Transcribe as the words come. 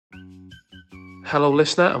Hello,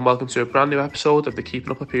 listener, and welcome to a brand new episode of the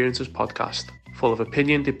Keeping Up Appearances podcast, full of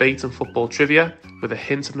opinion, debate, and football trivia with a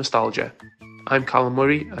hint of nostalgia. I'm Callum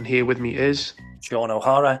Murray, and here with me is Sean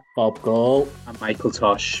O'Hara, Bob Gall, and Michael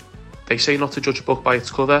Tosh. They say not to judge a book by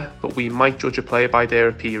its cover, but we might judge a player by their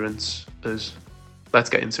appearance. Let's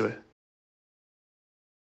get into it.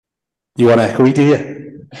 You want echoey, do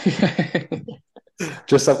you?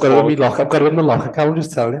 I've got it in my locker. I've got it in the locker. Can I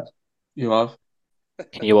just tell you? You have.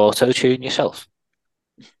 Can you auto-tune yourself?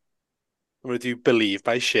 I'm going to do Believe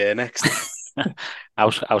by Cher next. I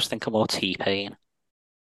was thinking more T-Pain.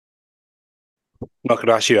 I'm not going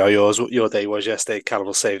to ask you how your day was yesterday. Callum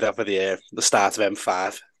will save that for the start of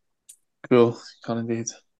M5. Cool, can indeed.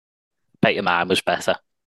 Bet your mine was better.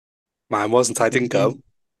 Mine wasn't. I didn't go.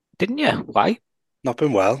 Didn't you? Why? Not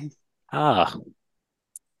been well. Ah.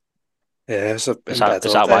 Yeah, is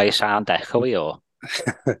that why you sound echoey, or?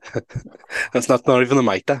 That's not even the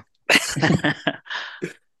mic, that.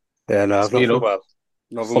 Yeah, no, I've not been well.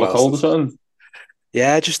 Full of cold or something?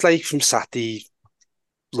 Yeah, just like from Saturday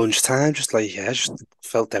lunchtime, just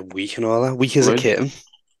felt that weak and all that. Weak as a kitten.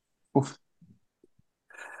 Oof.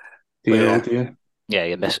 Dear. Yeah,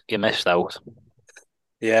 you missed out.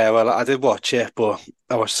 Yeah, well, I did watch it, but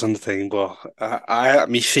I watched something. But my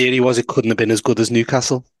theory was it couldn't have been as good as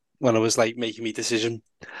Newcastle when I was like making my decision,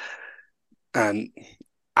 and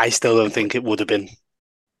I still don't think it would have been.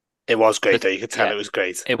 It was great, though. You could tell it was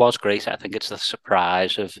great. It was great. I think it's the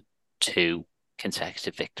surprise of 2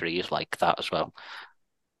 consecutive victories like that as well.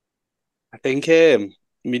 I think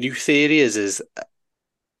my new theory is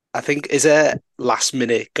I think is a last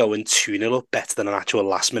minute going 2-0 up better than an actual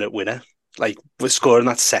last minute winner. Like we're scoring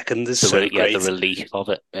that second is so great. Yeah, the relief of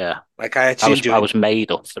it. Yeah, like I was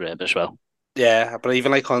made up for him as well. Yeah, but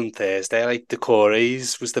even like on Thursday, like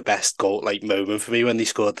Decore's was the best goal like moment for me when they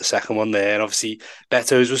scored the second one there. And obviously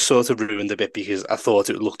Beto's was sort of ruined a bit because I thought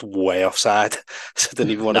it looked way offside, so I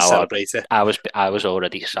didn't even want to celebrate it. I was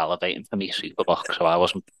already salivating for me super box, so I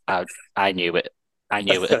wasn't. I knew it. I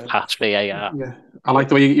knew it had passed VAR. Yeah, I like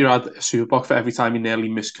the way you had a super box for every time you nearly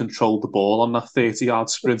miscontrolled the ball on that 30-yard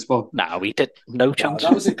sprint ball. No, we did no chance.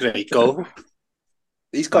 That was a great goal.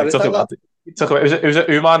 He's got it. It was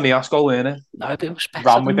a Umar Nias goal, wasn't it? No, it was better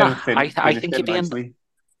Ran than that. I think he'd be in.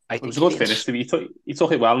 It was a good finish. He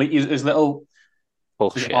took it well. His little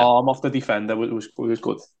arm off the defender was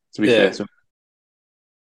good. To be fair to him.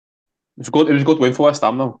 It was a good win for West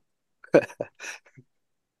Ham, though.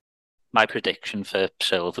 My prediction for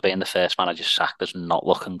Silva being the first manager sacked is not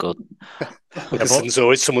looking good.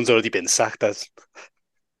 Someone's already been sacked.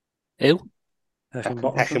 Who?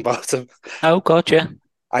 Heckingbottom. Oh God, yeah.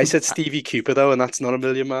 I said Stevie Cooper though, and that's not a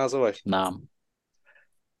million miles away. No.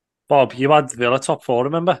 Bob, you had Villa top 4,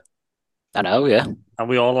 remember? I know, yeah. And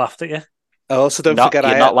we all laughed at you. I also don't forget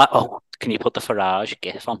can you put the Farage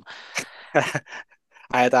gif on?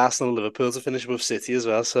 I had Arsenal and Liverpool to finish above City as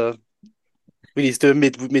well, so we need to do a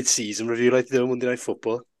mid-season review like they do on Monday Night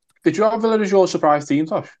Football. Did you have Villa as your surprise team,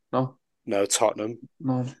 Tosh? No? No, Tottenham.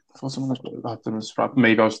 No, I thought someone had them as surprise.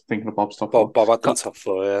 Maybe I was thinking of Bob's top 4. Bob had them top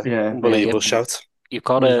 4, yeah. Unbelievable shout. You've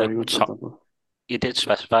got you did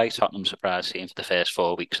specify Tottenham surprise team for the first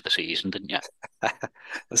 4 weeks of the season, didn't you?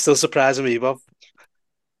 It's still surprising me, Bob.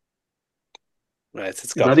 Right,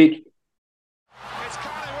 let's go. Ready? It's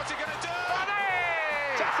Carney, what's he going to do? Ready!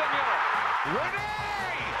 Tassagno. Ready!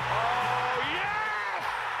 Oh, yes!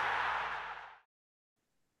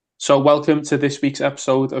 So welcome to this week's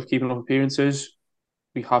episode of Keeping Up Appearances.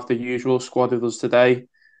 We have the usual squad with us today. We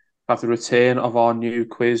have the return of our new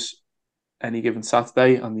quiz any given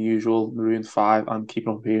Saturday and the usual Maroon 5 and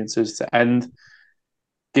Keeping Up Appearances to end.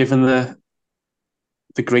 Given the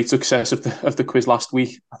great success of the quiz last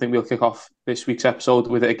week, I think we'll kick off this week's episode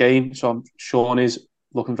with it again. So Sean is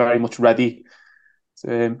looking very much ready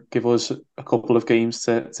to give us a couple of games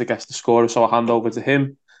to guess the score. So I'll hand over to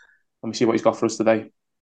him. Let me see what he's got for us today.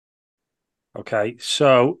 Okay,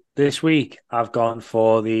 so this week I've gone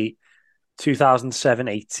for the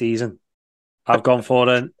 2007-8 season. I've gone for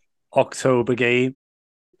an October game,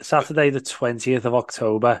 Saturday the 20th of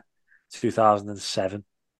October, 2007.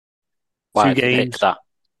 Why 2 did you games. pick that?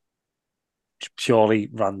 Purely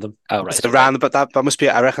random. Oh, right. It's around, but that must be,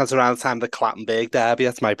 I reckon it's around the time of the Clattenburg derby.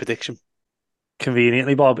 That's my prediction.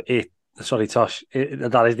 Conveniently, Bob, Tosh,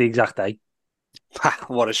 that is the exact day.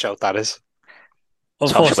 What a shout that is.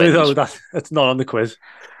 Unfortunately, though, it's not on the quiz.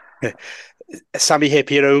 Sammy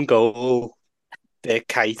Hippie, your own goal.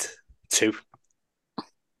 Kite, 2.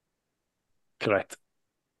 Correct.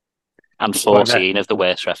 And 14 of the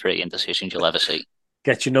worst refereeing decisions you'll ever see.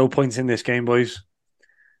 Get you no points in this game, boys.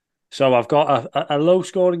 So I've got a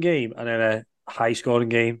low-scoring game and then a high-scoring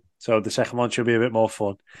game. So the second one should be a bit more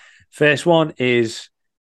fun. First one is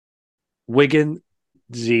Wigan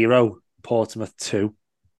 0, Portsmouth 2.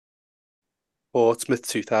 Portsmouth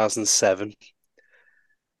 2007.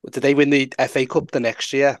 Did they win the FA Cup the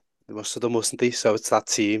next year? They must have done, mustn't they? So it's that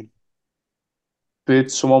team.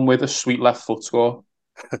 Did someone with a sweet left foot score?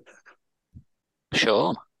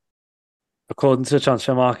 Sean. According to the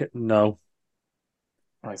transfer market, no.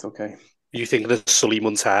 Right, okay. You thinking of Sully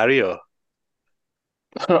Montari or?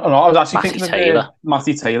 No, I was actually Matty thinking Taylor. of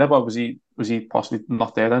Matty Taylor, but was he possibly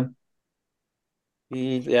not there then?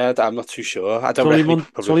 Yeah, I'm not too sure. I don't reckon he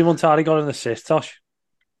probably... Sully Montari got an assist, Tosh.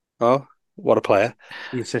 Oh, what a player.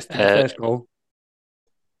 He assisted the first goal.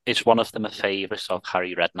 Is one of them a favourite of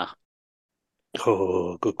Harry Redknapp?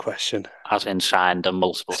 Oh, good question. Has been signed them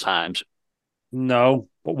multiple times. No,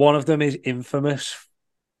 but one of them is infamously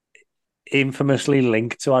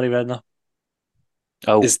linked to Harry Redknapp.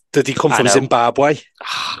 Oh, Did he come I from know. Zimbabwe?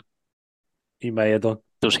 He may have done.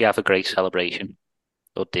 Does he have a great celebration?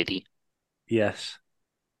 Or did he? Yes.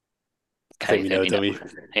 Okay, we there know, we don't know. we?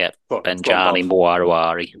 Yeah, Go on, Benjani Bob.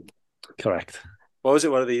 Mwarawari. Correct. What was it?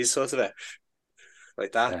 One of these sort of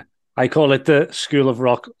like that? Yeah. I call it the School of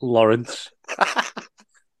Rock Lawrence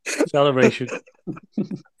celebration.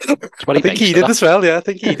 That's what I think he did as well. Yeah, I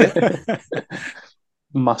think he did.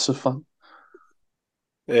 Massive fan.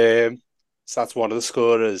 So that's one of the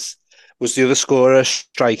scorers. Was the other scorer a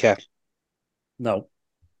striker? No,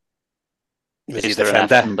 Was he a Is there an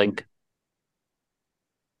defender? Everton link?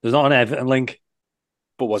 there's not an Everton link.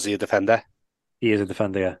 But was he a defender? He is a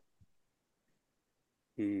defender, yeah.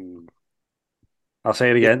 Hmm. I'll say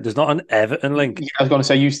it again. There's not an Everton link. Yeah, I was going to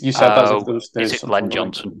say, you said that. As if Is there's it some Glenn sort of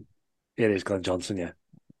link. Johnson? It is Glenn Johnson, yeah.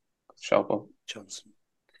 Shout out. Johnson.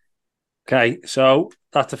 Okay, so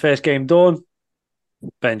that's the first game done.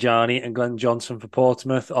 Benjani and Glenn Johnson for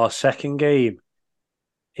Portsmouth. Our second game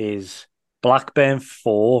is Blackburn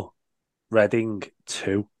 4, Reading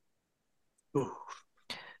 2.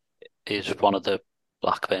 Is one of the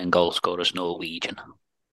Blackburn goal scorers Norwegian?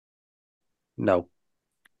 No.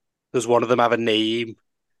 Does one of them have a name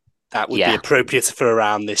that would be Yeah. appropriate for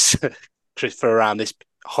around this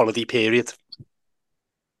holiday period?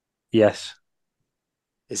 Yes,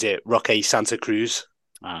 Is it Roque Santa Cruz?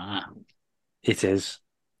 Ah, it is.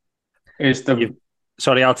 Is the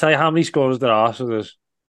Sorry, I'll tell you how many scorers there are. So there's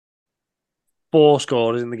 4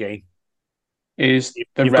 scorers in the game. is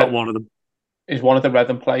the You've got one of them. is one of the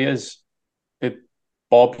Reading players that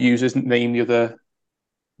Bob uses name the other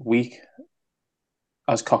week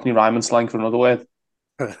as Cockney Ryman slang for another word?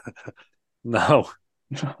 No.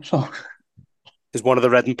 So, Is one of the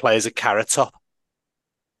Reading players a Carrot Top?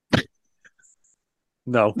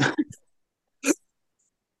 No.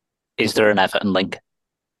 is there an Everton link?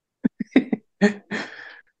 Do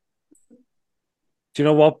you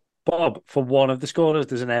know what, Bob? For one of the scorers,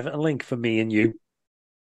 there's an Everton link for me and you.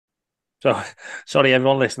 So, sorry,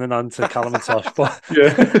 everyone listening on to Callum and Tosh, but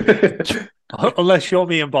yeah. unless you're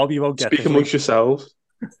me and Bob, you won't get Speak this link. amongst yourselves.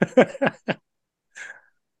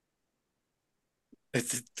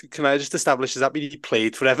 Can I just establish, does that mean he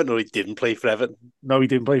played for Everton or he didn't play for Everton? No, he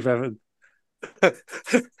didn't play for Everton.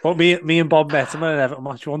 But me and Bob met him at an Everton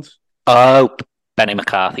match once. Oh, Benny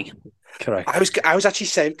McCarthy. Correct. I was actually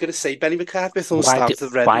going to say Benny McCarthy, but someone started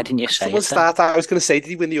Reading. Why didn't you say Someone it then? started. I was going to say, did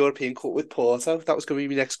he win the European Cup with Porto? That was going to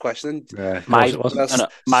be my next question. Yeah, of My- course it was.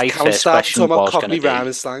 My Callum first started question talking about was Cockney going to rhyme be,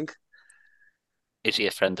 and slang. is he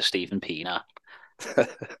a friend of Stephen Pienaar?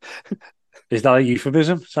 Is that a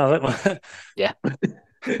euphemism? Sounds like Yeah.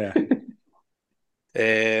 Yeah.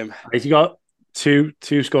 Um, Right, you got two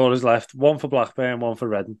scorers left. One for Blackburn, one for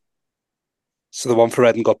Reading. so the one for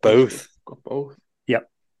Reading got both. Got both.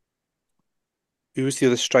 Who was the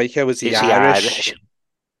other striker? Was he Is he Irish? Irish?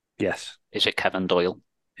 Yes, Is it Kevin Doyle?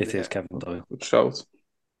 it Yeah. is Kevin Doyle. Good shout.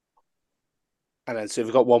 And then so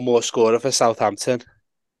we've got one more scorer for Southampton.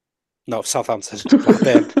 No, Southampton.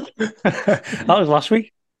 Blackburn. That was last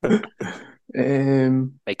week.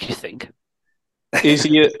 Make you think. Is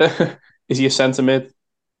he a centre mid?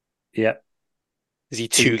 Yeah. Is he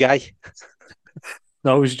two guy?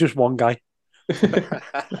 No, it was just one guy.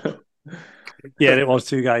 Yeah, it was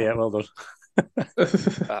 2 guy. Yeah, well done.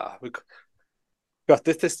 We got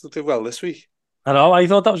this did well this week. I know. I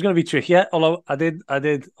thought that was going to be tricky. Although I did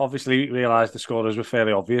obviously realise the scorers were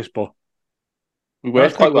fairly obvious, but We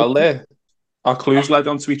worked quite well there. Our clues led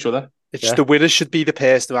on to each other. It's Yeah. the winner should be the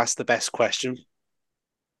person who asked the best question,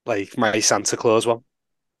 like my Santa Claus one.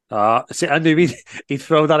 see, I knew he'd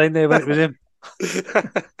throw that in there when it was him.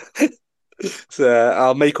 So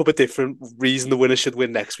I'll make up a different reason the winner should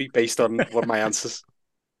win next week based on one of my answers.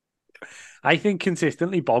 I think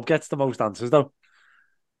consistently Bob gets the most answers though.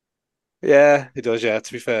 Yeah, he does. Yeah,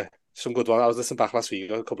 to be fair, some good ones. I was listening back last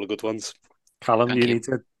week. A couple of good ones. Callum, Thank you you. need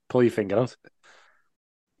to pull your finger out.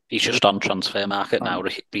 He's just on transfer market now, Um,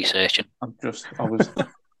 researching. I was.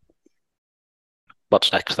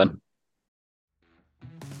 What's next then?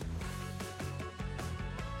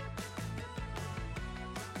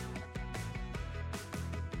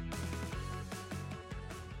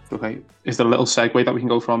 Okay. Is there a little segue that we can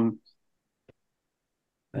go from?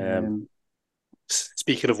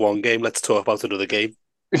 Speaking of one game, let's talk about another game.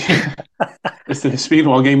 Is the speed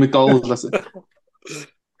one game with goals?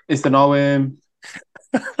 Is there no any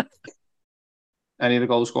of the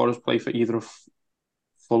goal scorers play for either of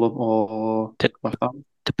Fulham or Did, West Ham?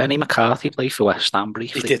 did Benny McCarthy play for West Ham He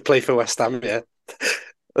briefly? did play for West Ham, yeah.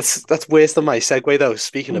 That's worse than my segue, though.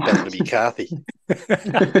 Speaking of Benny McCarthy.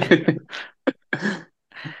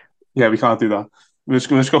 Yeah, we can't do that. Let's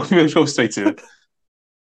go straight to it.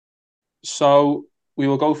 So we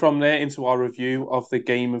will go from there into our review of the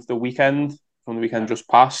game of the weekend, from the weekend just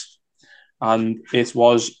past. And it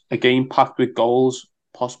was a game packed with goals,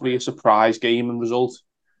 possibly a surprise game and result,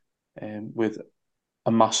 with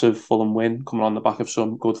a massive Fulham win coming on the back of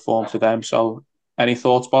some good form for them. So any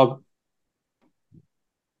thoughts, Bob?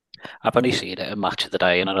 I've only seen it a match of the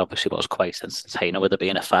day, and it obviously was quite entertaining with it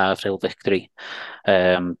being a 5-0 victory.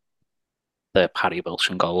 The Harry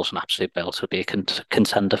Wilson goals, an absolute belt, would be a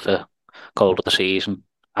contender for goal of the season.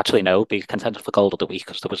 Actually, no, be a contender for goal of the week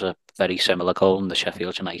because there was a very similar goal in the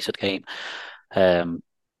Sheffield United game. So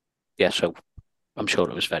I'm sure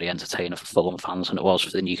it was very entertaining for Fulham fans, and it was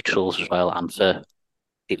for the neutrals as well, and for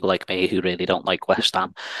people like me who really don't like West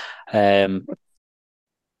Ham. I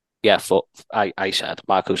said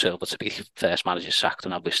Marco Silva to be first manager sacked,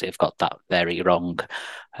 and obviously they've got that very wrong.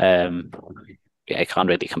 I can't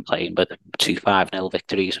really complain, but 2-5-0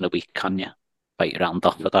 victories in a week, can you? Bite your hand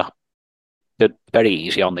off for that. They're very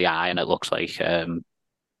easy on the eye, and it looks like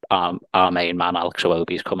our main man, Alex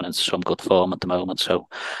Iwobi, is coming into some good form at the moment, so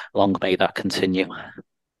long may that continue.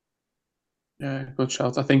 Yeah, good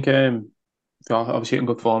shout. I think they're obviously in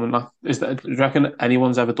good form and that. Do you reckon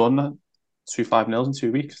anyone's ever done that? 2-5-0 in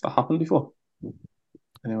 2 weeks? That happened before?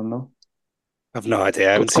 Anyone know? I've no idea.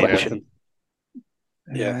 I haven't Good seen question. anything.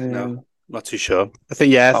 Yeah, no, not too sure. I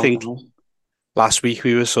think last week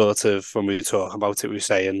we were when we were talking about it, we were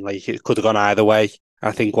saying like it could have gone either way.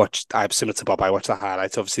 I think I'm similar to Bob. I watched the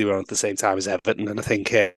highlights. Obviously, we were on at the same time as Everton, and I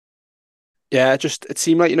think, it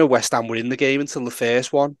seemed like West Ham were in the game until the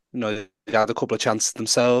first one. They had a couple of chances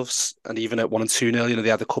themselves, and even at 1 and 2-0, they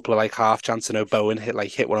had a couple of like half chances. Bowen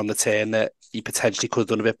hit one on the turn that he potentially could have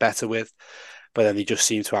done a bit better with, but then he just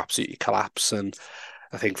seemed to absolutely collapse. And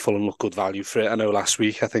I think Fulham looked good value for it. I know last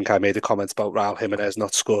week I think I made a comment about Raul Jimenez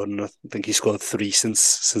not scoring. I think he scored 3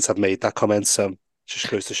 since I've made that comment. So just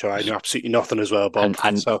goes to show I knew absolutely nothing as well, Bob.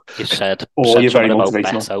 And so you said you're very something about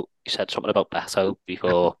motivational. Beto. You said something about Beto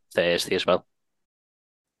before Thursday as well.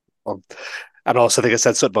 And also I think I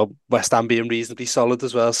said something about West Ham being reasonably solid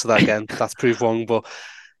as well. So that again, that's proved wrong. But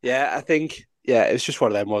yeah, I think it was just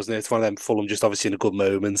one of them, wasn't it? It's one of them. Fulham just obviously in a good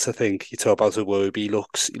moment. I think you talk about Iwobi. He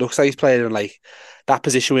looks like he's playing in like that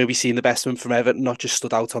position where we've seen the best of him from Everton, not just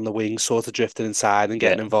stood out on the wing, sort of drifting inside and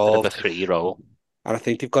getting involved. Bit of a free role. And I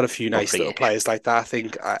think they've got a few nice little players like that. I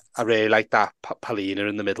think I really like that Palina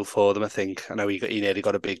in the middle for them. I think I know he nearly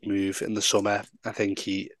got a big move in the summer. I think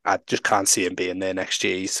I just can't see him being there next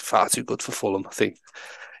year. He's far too good for Fulham. I think,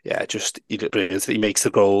 he looked brilliant. He makes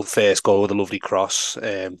the first goal with a lovely cross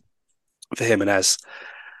for Jimenez.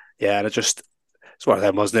 Yeah, and it's one of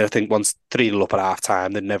them, wasn't it? I think once 3-0 up at half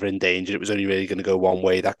time, they're never in danger. It was only really going to go one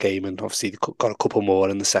way that game, and obviously they got a couple more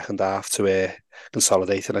in the second half to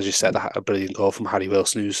consolidate. And as you said, a brilliant goal from Harry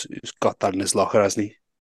Wilson, who's got that in his locker, hasn't he?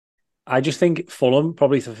 I just think Fulham,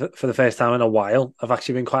 probably for the first time in a while, have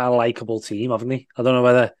actually been quite a likeable team, haven't they? I don't know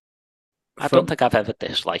whether... I don't think I've ever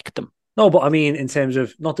disliked them. No, but I mean, in terms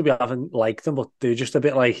of, not that we haven't liked them, but they're just a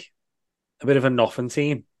bit of a nothing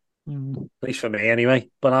team. At least for me,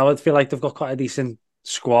 anyway. But I would feel like they've got quite a decent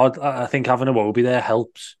squad. I think having Iwobi there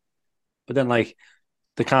helps. But then,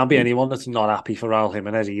 there can't be anyone that's not happy for Raul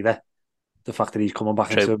Jimenez either. The fact that he's coming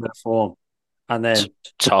back into a bit of form. And then...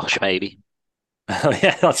 Tosh, maybe.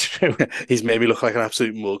 Yeah, that's true. He's made me look like an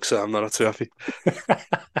absolute mug, so I'm not too happy.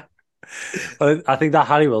 I think that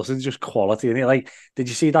Harry Wilson's just quality. And did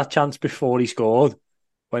you see that chance before he scored?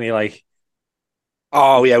 When he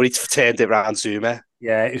Oh, yeah, when he turned it round Zuma.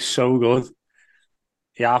 Yeah, it was so good.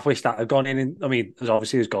 He halfway had gone in. I mean,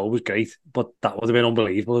 obviously his goal was great, but that would have been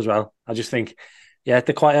unbelievable as well. I just think, they're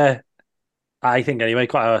quite a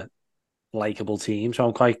likeable team. So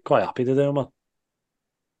I'm quite happy to do them.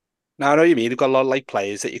 Now I know what you mean. You've got a lot of like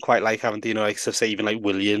players that you quite like, haven't you? You know, like so say even like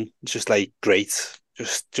Willian, just like great,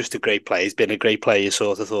 just a great player. He's been a great player. You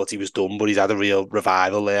sort of thought he was done, but he's had a real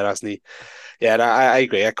revival there, hasn't he? Yeah, and I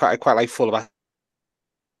agree. I quite like Fulham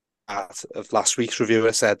of last week's review.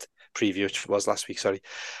 I said preview, which was last week, sorry,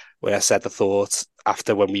 where I said the thought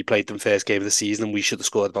after when we played them first game of the season and we should have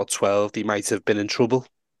scored about 12, they might have been in trouble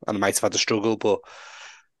and might have had a struggle, but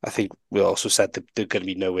I think we also said that they're going to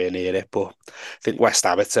be nowhere near it. But I think West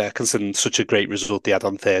Ham, it's considering such a great result they had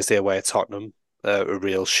on Thursday away at Tottenham, a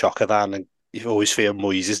real shocker then. And you always feel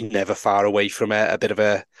Moyes is never far away from a bit of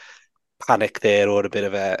a panic there or a bit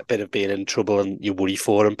of being in trouble, and you worry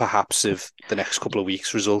for him perhaps if the next couple of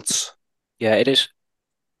weeks results. Yeah, it is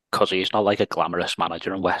because he's not like a glamorous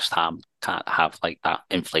manager, and West Ham can't have like that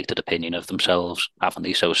inflated opinion of themselves, haven't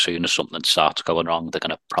they? So as soon as something starts going wrong, they're going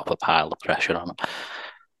to proper pile the pressure on him.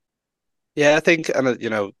 Yeah, I think, and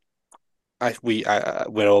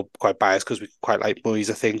we're all quite biased because we quite like Moyes,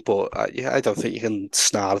 I think, but yeah, I don't think you can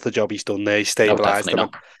snarl at the job he's done there. He's No, stabilised definitely them.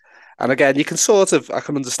 not. And again, you can I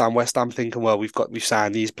can understand West Ham thinking, well, we've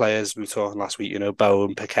signed these players. We were talking last week, you know,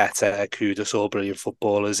 Bowen, Paqueta, Kudus, all brilliant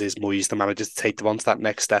footballers. Is Moyes the manager to take them on to that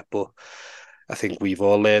next step? But I think we've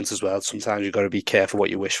all learned as well. Sometimes you've got to be careful what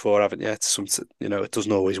you wish for, haven't you? It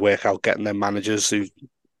doesn't always work out getting them managers who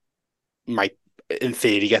might, in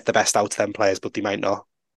theory, get the best out of them players, but they might not.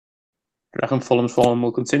 I reckon Fulham's form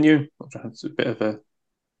will continue. It's a bit of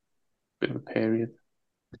a period.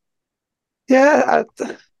 Yeah,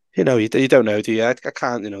 you don't know, do you? I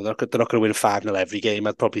can't, they're not going to win 5-0 every game,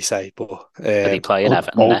 I'd probably say. But Are they playing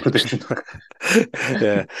Everton next? Prediction.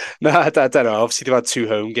 yeah, no, I don't know. Obviously, they've had 2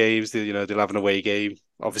 home games. They'll have an away game.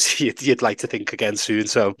 Obviously, you'd like to think again soon.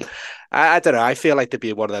 So, I don't know. I feel like they'd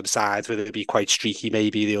be one of them sides where they'll be quite streaky.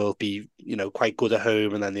 Maybe they'll be, quite good at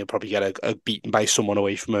home, and then they'll probably get a beaten by someone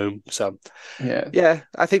away from home. So, yeah,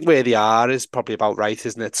 I think where they are is probably about right,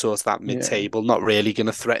 isn't it? So it's that mid-table, not really going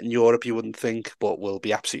to threaten Europe, you wouldn't think, but will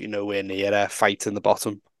be absolutely nowhere near fighting the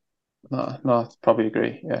bottom. No, I probably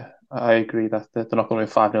agree. Yeah, I agree that they're not going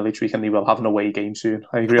to win 5-0 each week, and they will have an away game soon.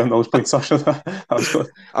 I agree on those points, Sasha. That was good.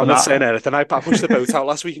 I'm not saying anything. I pushed the boat out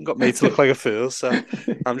last week and got made to look like a fool, so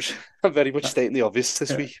I'm very much stating the obvious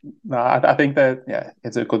this week. No, I think that,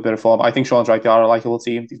 it's a good bit of form. I think Sean's right. They are a likeable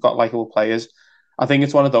team. They've got likeable players. I think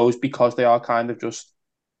it's one of those, because they are kind of just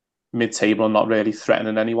mid-table and not really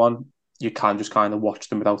threatening anyone, you can just kind of watch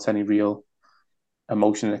them without any real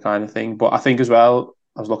emotion and kind of thing. But I think as well,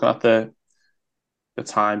 I was looking at the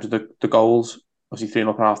times of the goals. Obviously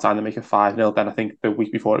 3-0 at half time, they make it 5-0. Then I think the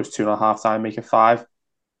week before it was 2-0 at half time, make it 5. I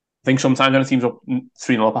think sometimes when a team's up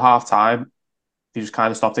 3-0 up at half time, they just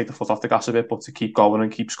kind of stop, take the foot off the gas a bit, but to keep going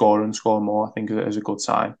and keep scoring and score more, I think is a good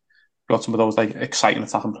sign. Got some of those like exciting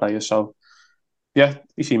attacking players. So yeah,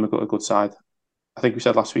 they seem a good side. I think we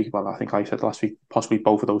said last week, I think I said last week, possibly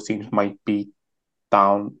both of those teams might be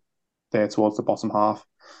down there towards the bottom half.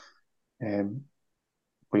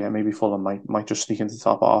 But yeah, maybe Fulham might just sneak into the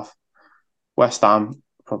top half. West Ham,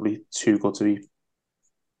 probably too good to be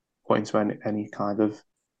put into any kind of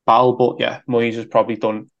battle. But yeah, Moyes has probably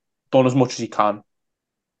done as much as he can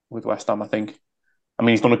with West Ham, I think. I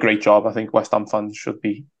mean, he's done a great job. I think West Ham fans should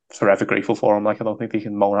be forever grateful for him. Like, I don't think they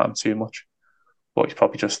can moan at him too much. But he's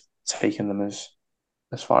probably just taken them as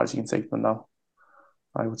far as he can take them now,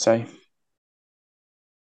 I would say.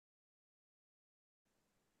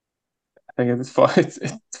 I think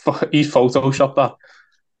he's photoshopped that.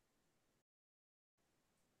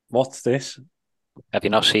 What's this? Have you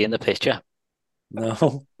not seen the picture?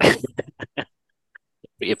 No.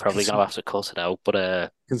 You're probably going to have to cut it out,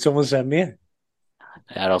 but Can someone send me it?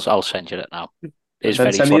 Yeah, I'll send you it now. It's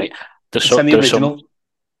Then very funny. There's original.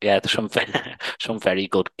 there's some very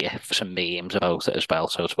good gifs and memes about it as well,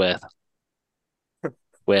 so it's worth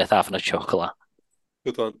having a chuckle at.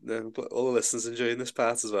 Good one. Yeah, all the listeners enjoying this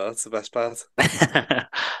part as well. It's the best part.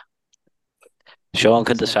 Sean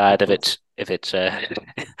can decide if it's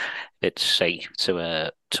safe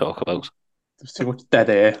to talk about. There's too much dead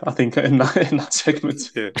air, I think, in that segment.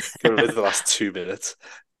 Yeah, get rid of the last 2 minutes.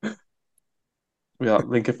 Yeah,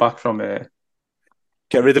 link it back from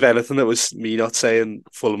Get rid of anything that was me not saying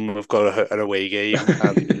Fulham have got an away game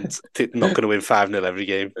and not going to win 5-0 every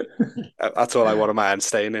game. That's all I want on my hand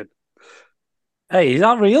staying in. Hey, is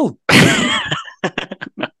that real?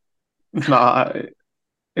 Nah,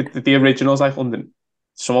 the original's like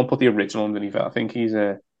someone put the original underneath it. I think he's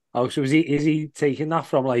Oh, so is he taking that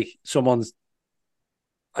from like someone's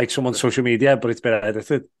social media, but it's been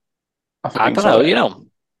edited? I don't know, you know.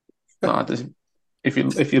 Nah, if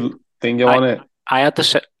you think you want it, I had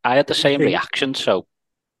the same reaction. So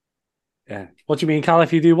yeah, what do you mean, Cal?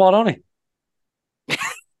 If you do what on it?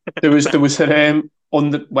 There was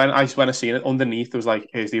under when I seen it underneath there was like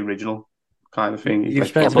here's the original kind of thing. You've Like,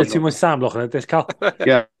 spent a bit too much time looking at this, Cal.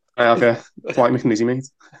 Yeah, I have. Yeah, it's like McNizzy, mate.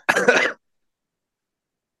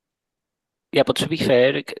 Yeah, but to be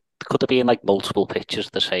fair, it could have been like multiple pictures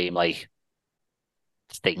of the same like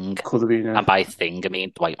thing. Could have been. Yeah. And by thing, I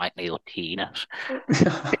mean Dwight McNeil penis.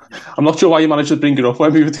 I'm not sure why you managed to bring it up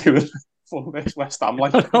when we were doing full West Ham.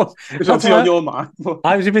 Like, it's obviously on your mind. But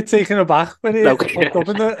I was a bit taken aback when it Okay. popped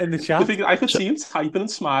up in the chat. I could see him typing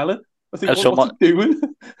and smiling. I think, what's someone- he doing?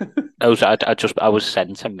 I was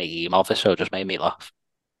sent a meme of it, so it just made me laugh.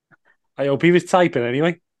 I hope he was typing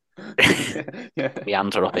anyway. Yeah. My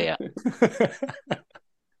hands are up here.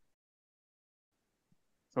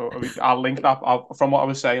 So I'll link that. From what I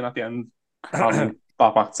was saying at the end, I'll link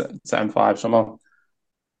that back to M5 somehow.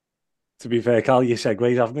 To be fair, Cal, your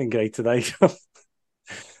segues haven't been great today.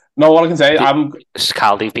 No, what I can say,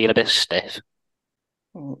 Scaldy's being a bit stiff.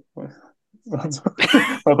 Well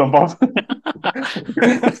done, Bob.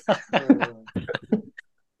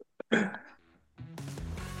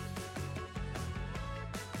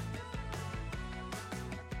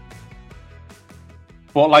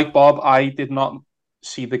 But like Bob, I did not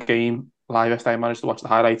see the game live yesterday. I managed to watch the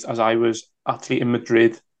highlights as I was actually in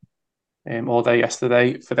Madrid all day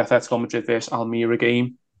yesterday for the Atletico Madrid versus Almeria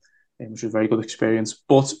game, which was a very good experience.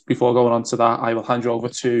 But before going on to that, I will hand you over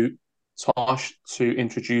to Tosh to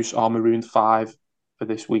introduce our Marooned 5 for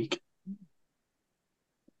this week.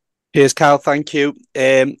 Cheers, Cal. Thank you.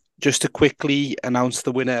 Just to quickly announce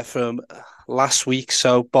the winner from last week.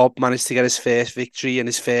 So Bob managed to get his first victory and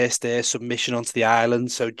his first submission onto the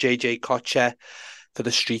island. So JJ Kocher for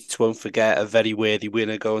the Streets Won't Forget, a very worthy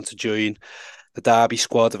winner going to join the Derby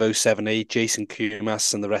squad of 078, Jason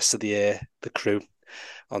Kumas and the rest of the crew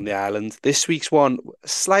on the island. This week's one,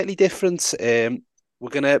 slightly different. We're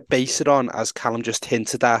going to base it on, as Callum just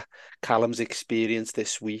hinted at, Callum's experience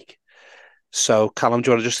this week. So Callum,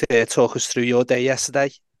 do you want to just talk us through your day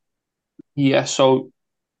yesterday? Yeah, so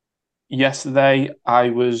yesterday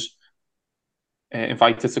I was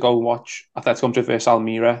invited to go watch Atletico Madrid versus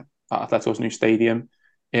Almeria at Atletico's new stadium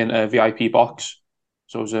in a VIP box.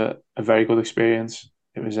 So it was a very good experience.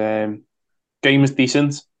 It was game was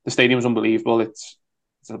decent. The stadium was unbelievable. It's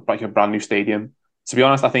like a brand new stadium. To be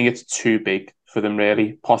honest, I think it's too big for them,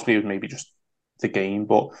 really. Possibly it was maybe just the game,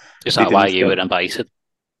 but is that why you were invited?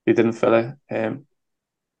 They didn't fill it.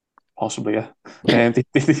 Possibly, yeah.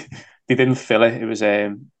 They didn't fill it. It was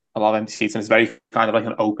a lot of empty seats, and it's very kind of like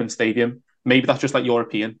an open stadium. Maybe that's just like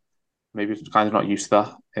European. Maybe it's kind of not used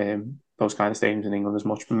to that. Those kind of stadiums in England as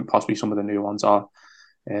much. Possibly some of the new ones are.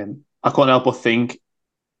 I couldn't help but think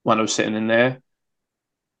when I was sitting in there,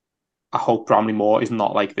 I hope Bramley Moore is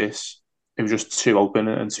not like this. It was just too open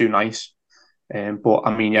and too nice. But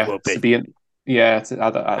I mean, yeah, to be in, yeah,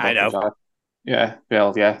 I know. Yeah,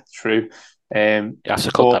 well, yeah, true. You have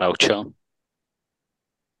to cut that out, Sean.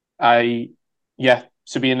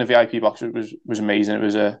 To be in the VIP box was amazing. It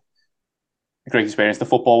was a great experience. The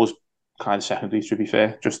football was kind of secondary, to be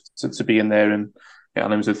fair. Just to be in there and get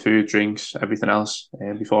unlimited food, drinks, everything else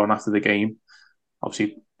before and after the game.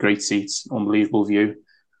 Obviously, great seats, unbelievable view.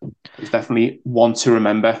 It's definitely one to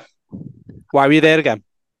remember. Why were you there again?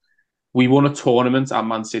 We won a tournament at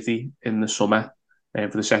Man City in the summer for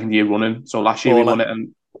the second year running. So last year we won it,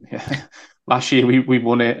 and last year we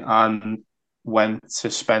won it and went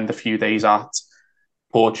to spend a few days at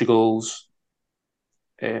Portugal's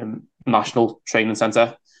national training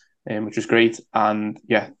centre, which was great. And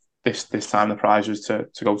yeah, this time the prize was to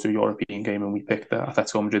go to a European game, and we picked the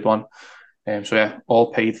Atletico Madrid one. So yeah,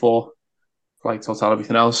 all paid for, flights, hotel,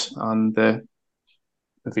 everything else, and the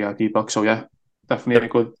VIP box. So yeah, definitely a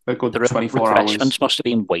good 24 hours. Refreshments must have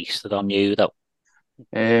been wasted on you, though.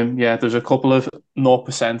 Yeah, there's a couple of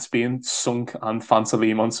 0% being sunk and Fanta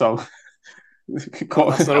Limon, so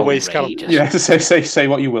that's not a waste, Callum. Yeah, say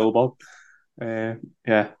what you will, Bob. Yeah,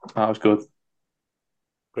 that was good.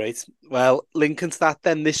 Great. Well, linking to that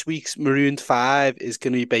then, this week's Marooned 5 is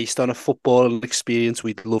going to be based on a football experience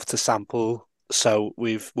we'd love to sample. So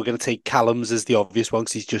we're going to take Callum's as the obvious one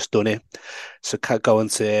because he's just done it. So going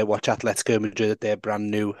to watch Atletico Madrid at their brand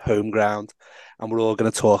new home ground. And we're all going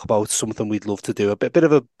to talk about something we'd love to do, a bit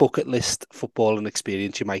of a bucket list footballing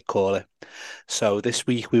experience, you might call it. So this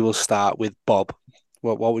week we will start with Bob.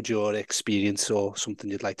 What would your experience or something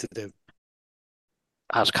you'd like to do?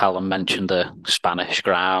 As Callum mentioned, the Spanish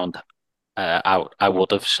ground, I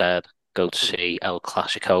would have said go to see El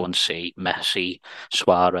Clasico and see Messi,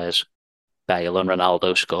 Suarez, Bale and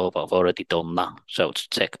Ronaldo score, but I've already done that, so it's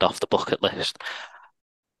ticked off the bucket list.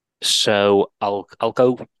 So I'll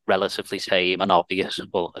go relatively tame and obvious.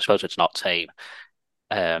 Well, I suppose it's not tame.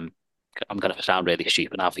 I'm going to sound really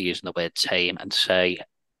stupid now for using the word tame and say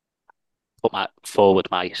forward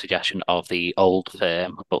my suggestion of the Old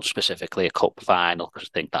Firm, but specifically a cup final, because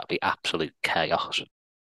I think that'd be absolute chaos. I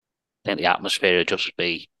think the atmosphere would just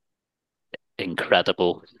be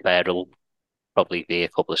incredible. There'll probably be a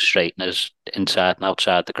couple of straighteners inside and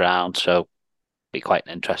outside the ground, so be quite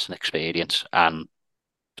an interesting experience. And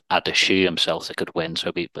I'd assume Celtic could win,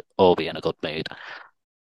 so we all be in a good mood.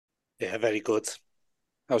 Yeah, very good.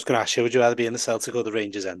 I was going to ask you, would you rather be in the Celtic or the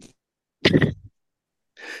Rangers end?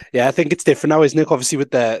 Yeah, I think it's different now, isn't it? Obviously,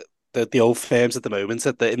 with the old firms at the moment,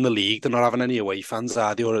 that they're in the league, they're not having any away fans,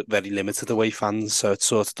 are they? Or very limited away fans, so it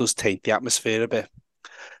sort of does taint the atmosphere a bit.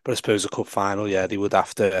 But I suppose a cup final, yeah, they would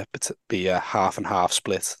have to be a half and half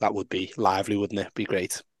split. That would be lively, wouldn't it? Be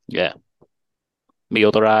great. Yeah. My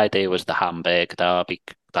other idea was the Hamburg derby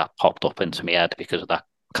that popped up into my head because of that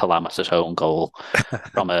calamitous own goal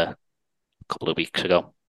from a couple of weeks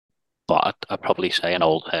ago. But I'd probably say an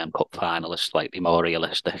Old Firm Cup final is slightly more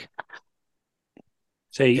realistic.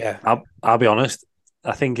 See, Yeah. I'll be honest.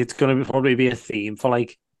 I think it's going to probably be a theme for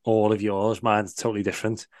like all of yours. Mine's totally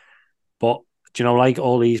different. But do you know, like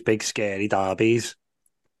all these big scary derbies,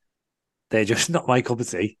 they're just not my cup of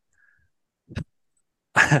tea.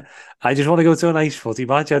 I just want to go to a nice footy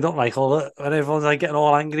match. I don't like all that when everyone's like getting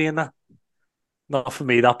all angry and that. Not for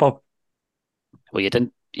me, that Bob. Well,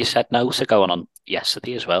 you said no to going on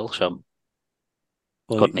yesterday as well, so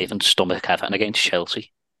Well, couldn't even stomach Everton against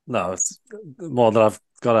Chelsea. no, it's more that I've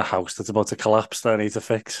got a house that's about to collapse that I need to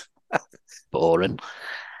fix. Boring.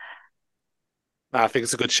 I think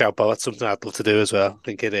it's a good shout, but it's something I'd love to do as well.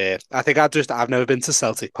 I think I've never been to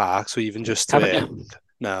Celtic Park, so even just to, Haven't you?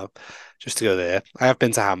 no, just to go there. I have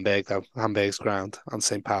been to Hamburg though, Hamburg's ground and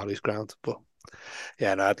St. Pauli's ground, but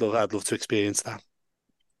yeah, no, I'd love to experience that.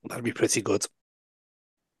 That'd be pretty good.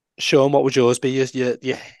 Sean, what would yours be?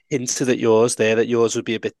 You hinted at yours there that yours would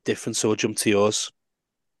be a bit different, so we'll jump to yours.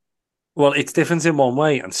 Well, it's different in one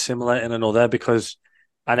way and similar in another because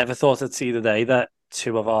I never thought I'd see the day that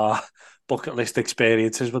two of our bucket list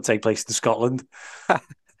experiences would take place in Scotland.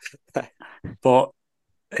 But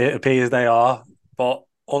it appears they are. But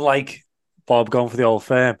unlike Bob going for the Old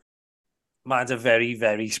Firm, mine's a very,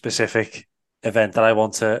 very specific event that I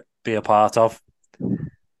want to be a part of.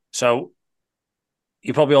 So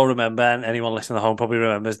you probably all remember, and anyone listening at home probably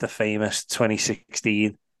remembers the famous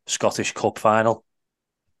 2016 Scottish Cup final,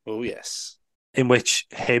 Oh yes. in which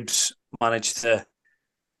Hibs managed to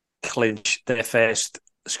clinch their first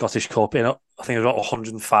Scottish Cup in, I think it was about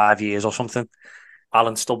 105 years or something.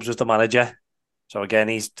 Alan Stubbs was the manager. So again,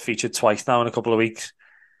 he's featured twice now in a couple of weeks.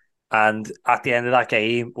 And at the end of that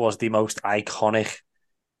game was the most iconic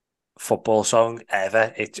football song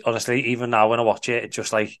ever. It honestly, even now when I watch it, it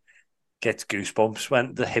just like gets goosebumps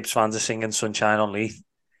when the Hibs fans are singing Sunshine on Leith.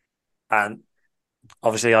 And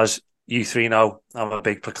obviously, as you three know, I'm a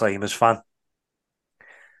big Proclaimers fan.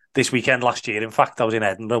 This weekend last year, in fact, I was in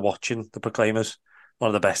Edinburgh watching the Proclaimers, one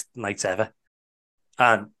of the best nights ever.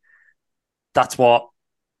 And that's what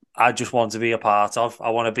I just want to be a part of. I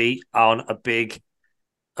want to be on a big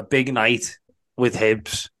night with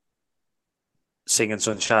Hibs singing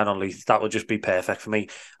Sunshine on Leith. That would just be perfect for me.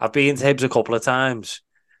 I've been to Hibs a couple of times.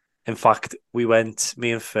 In fact, me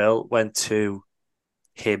and Phil went to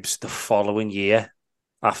Hibs the following year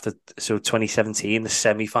after, so 2017, the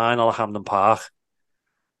semi-final at Hampden Park.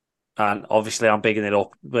 And obviously I'm bigging it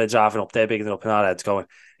up. We're driving up there, bigging it up in our heads going,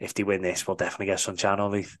 if they win this, we'll definitely get Sunshine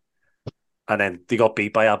on Leith. And then they got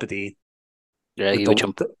beat by Aberdeen. Yeah, you were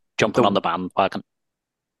jumping on the bandwagon.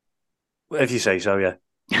 If you say so, yeah.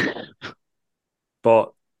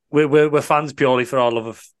 But we're fans purely for our love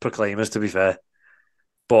of Proclaimers, to be fair.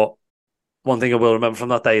 But one thing I will remember from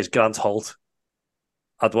that day is Grant Holt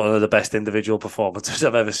had one of the best individual performances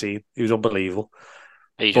I've ever seen. He was unbelievable.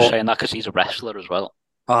 Are you just saying that because he's a wrestler as well?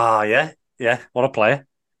 Ah, yeah. What a player.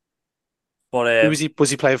 But Was he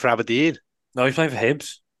playing for Aberdeen? no, he's playing for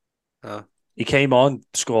Hibs. Oh. He came on,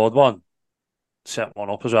 scored one, set one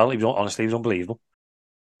up as well. He was unbelievable.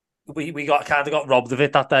 We got robbed of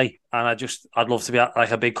it that day, and I'd love to be at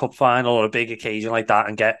like a big cup final or a big occasion like that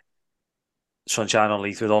and get Sunshine on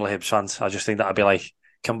Leith with all the Hibs fans. I just think that'd be like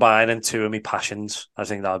combining two of my passions. I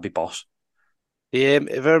think that would be boss. Yeah,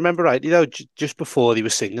 if I remember right, just before they were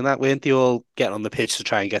singing that, weren't they all getting on the pitch to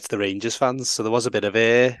try and get to the Rangers fans? So there was a bit of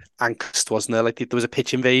angst, wasn't there? Like there was a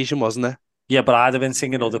pitch invasion, wasn't there? Yeah, but I'd have been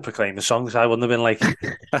singing other Proclaimer songs. I wouldn't have been like,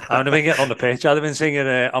 I would have been getting on the pitch. I'd have been singing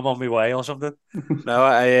I'm on my way or something. No,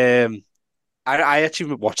 I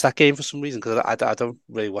actually watched that game for some reason because I don't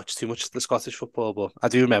really watch too much of the Scottish football, but I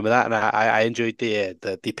do remember that, and I enjoyed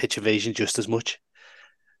the pitch invasion just as much.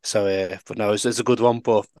 So, but no, it's a good one.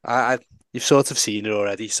 But you've sort of seen it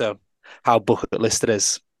already. So, how bucket list it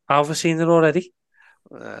is. Have I seen it already?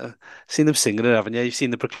 Uh, seen them singing it, haven't you? You've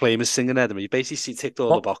seen the Proclaimers singing it. I mean, you basically ticked all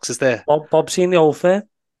the Bob, boxes there. Bob seen the Old Firm?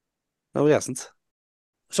 No, he hasn't.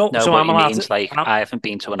 So, No, so but I'm he allowed to. means like I haven't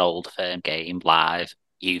been to an Old Firm game live.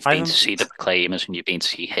 You've I been to haven't. see the Proclaimers and you've been to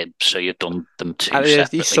see Hibs, so you've done them two And he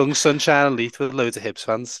separately. sung Sunshine and Leith with loads of Hibs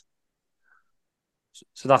fans.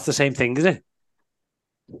 So that's the same thing, is it?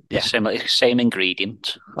 Yeah. Same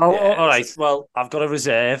ingredient. Oh, Yeah, all right. Well, I've got a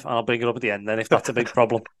reserve, and I'll bring it up at the end then if that's a big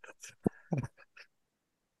problem.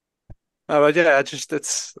 Oh, well, yeah,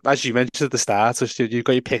 it's as you mentioned at the start. So you've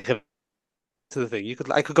got your pick of to the thing.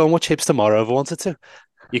 I could go and watch Hibs tomorrow if I wanted to.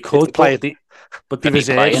 You could, play but the Are they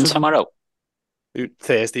playing reserve, tomorrow?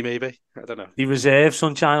 Thursday maybe. I don't know. the reserve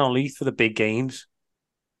Sunshine on Leith for the big games.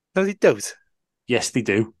 No, they don't. Yes, they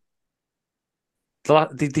do.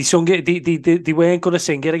 They sung it. They weren't going to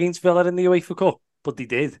sing it against Villa in the UEFA Cup, but they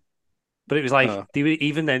did. But it was like Oh.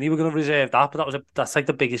 even then they were going to reserve that. But that's like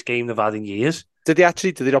the biggest game they've had in years. Did they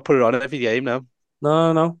not put it on every game? No.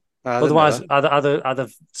 No. I didn't know Otherwise, that. I'd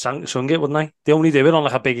have sung it, wouldn't I? They only do it on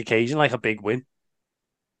like a big occasion, like a big win.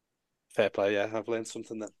 Fair play. Yeah, I've learned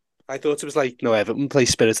something then. I thought it was like Everton play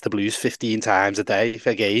Spirits of the Blues 15 times a day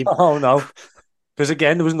for a game. Oh no. Because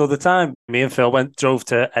again, there was another time me and Phil drove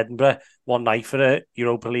to Edinburgh one night for a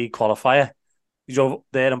Europa League qualifier. We drove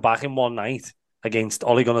there and back in one night against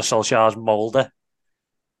Ole Gunnar Solskjaer's Molde.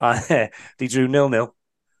 And they drew 0-0.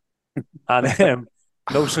 And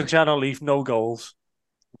no Sunshine on Leith, no goals.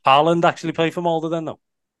 Haaland actually played for Molde then, though.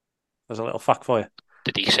 There's a little fact for you.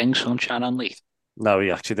 Did he sing Sunshine on Leith? No,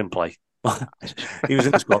 he actually didn't play. He was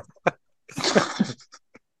in the squad.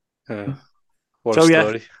 What So, a yeah.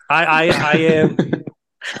 story. I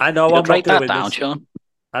know You I'm could not write going to that win down, this. Sean.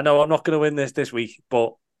 I know I'm not going to win this week,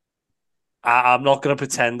 but I'm not going to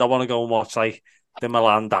pretend I want to go and watch like the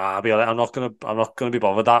Milan derby. I'm not going to be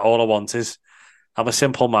bothered. That all I want is I'm a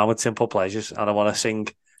simple man with simple pleasures, and I want to sing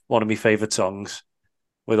one of my favourite songs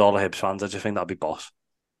with all the Hibs fans. I just think that'd be boss.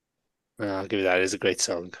 I'll give you that. It is a great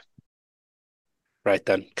song. Right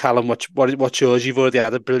then, Callum, what's yours? You've already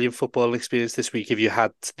had a brilliant footballing experience this week. If you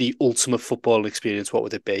had the ultimate footballing experience, what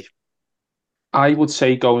would it be? I would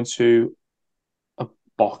say going to a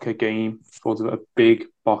Boca game, sort of a big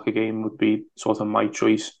Boca game would be sort of my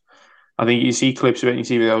choice. I think you see clips of it and you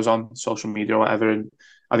see videos on social media or whatever, and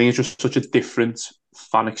I think it's just such a different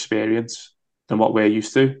fan experience than what we're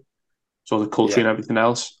used to. So the culture and everything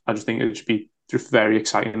else, I just think it'd just be just very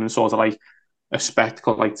exciting and sort of like a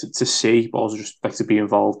spectacle, like to see, but also just like to be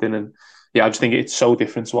involved in. And yeah, I just think it's so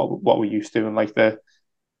different to what we're used to, and like the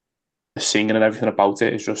singing and everything about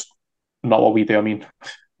it is just not what we do. I mean,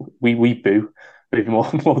 we boo maybe more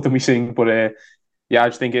than we sing, but yeah, I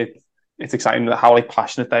just think it's exciting how like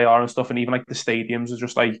passionate they are and stuff, and even like the stadiums are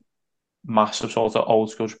just like massive sort of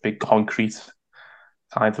old school, big concrete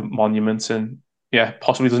kind of monuments, and yeah,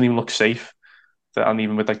 possibly doesn't even look safe. And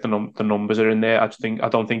even with like the numbers are in there, I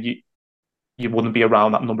don't think you wouldn't be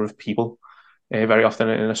around that number of people very often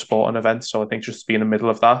in a sporting event. So I think just to be in the middle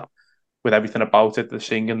of that with everything about it, the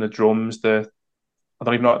singing, the drums, I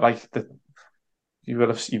don't even know, like you will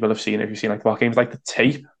have seen it if you've seen like the games, like the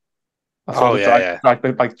tape.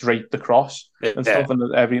 Like drape the cross and stuff,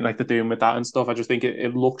 and everything like they're doing with that and stuff. I just think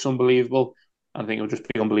it looks unbelievable. I think it would just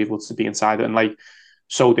be unbelievable to be inside it, and like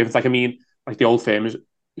so different. Like I mean, like the Old Firm is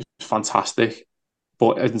fantastic,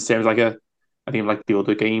 but in terms of I think like the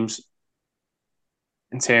other games,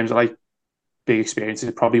 in terms of like big experiences,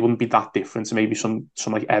 it probably wouldn't be that different to maybe some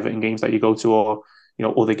like Everton games that you go to, or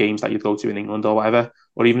other games that you'd go to in England or whatever,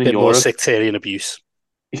 or even in Europe. More sectarian abuse.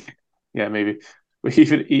 Yeah, maybe. But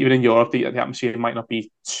even in Europe, the atmosphere might not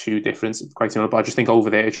be too different. It's quite similar, but I just think over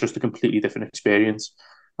there it's just a completely different experience.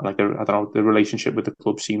 And like I don't know, the relationship with the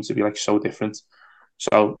club seems to be like so different.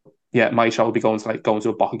 So yeah, my shot would be going to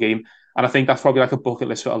a Boca game, and I think that's probably like a bucket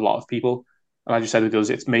list for a lot of people. And as you said,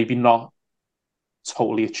 it's maybe not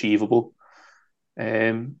totally achievable.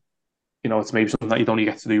 It's maybe something that you'd only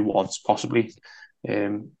get to do once, possibly,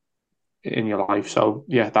 in your life. So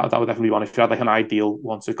yeah, that would definitely be one. If you had like an ideal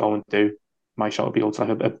one to go and do, my shot would be also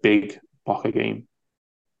like a big Boca game.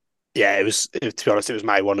 Yeah, to be honest, it was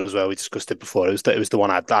my one as well. We discussed it before. It was the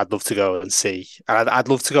one I'd love to go and see. And I'd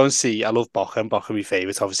love to go and see. I love Boca, and Boca my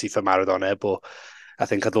favourite, obviously, for Maradona, but I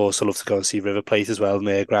think I'd also love to go and see River Plate as well, in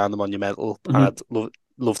their ground, the Monumental. Mm-hmm. And I'd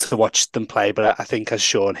love to watch them play, but I think, as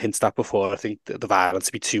Sean hinted at before, I think the violence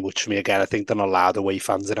would be too much for me again. I think they're not allowed away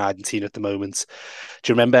fans in Argentina at the moment.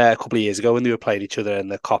 Do you remember a couple of years ago when they were playing each other in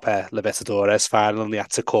the Copa Libertadores final, and they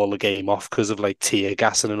had to call the game off because of like tear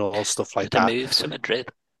gassing and all stuff like that? Did they move to Madrid?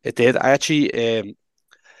 It did. I actually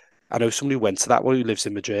I know somebody who went to that one who lives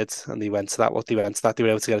in Madrid, and they went to that. They were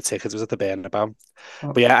able to get a ticket. It was at the Bernabeu.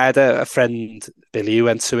 Oh. But yeah, I had a friend, Billy, who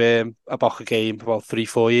went to a Boca game about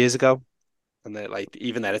 3-4 years ago. And they're like,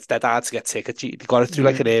 even then, it's dead hard to get tickets. You got it through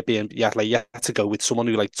like an Airbnb. You had to go with someone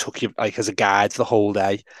who like took you like as a guide the whole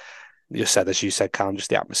day. You just said, as you said, Cam,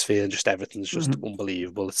 just the atmosphere and just everything's just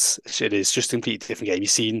unbelievable. It is just a completely different game.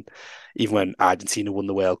 You've seen, even when Argentina won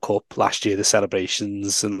the World Cup last year, the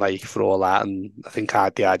celebrations and like for all that. And I think the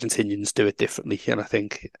Argentinians do it differently. And I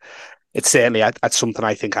think it's certainly that's something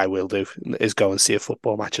I think I will do, is go and see a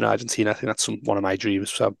football match in Argentina. I think that's one of my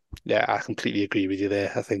dreams. So yeah, I completely agree with you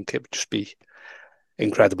there. I think it would just be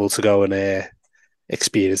incredible to go and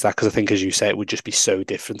experience that, because I think, as you say, it would just be so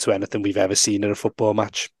different to anything we've ever seen in a football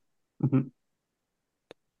match.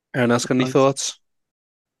 Aaron, else got any thoughts?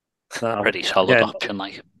 No. Pretty solid option,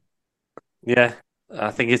 like. Yeah, I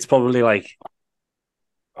think it's probably like,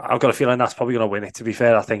 I've got a feeling that's probably going to win it, to be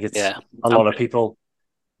fair. I think it's a lot of people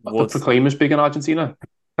The Proclaimers big in Argentina?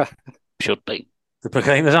 Should be. The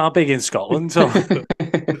Proclaimers aren't big in Scotland, so...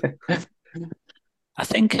 I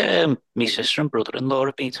think my sister and brother-in-law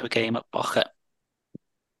have been to a game at Boca.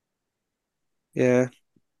 Yeah.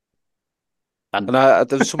 And there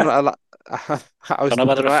was someone I was don't know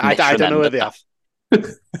whether I don't know where they have.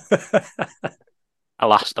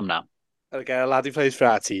 I'll ask them now. Again, a lad who plays for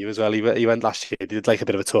our team as well. He went last year. He did like a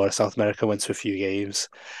bit of a tour of South America, went to a few games.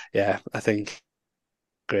 Yeah, I think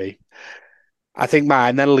great. I think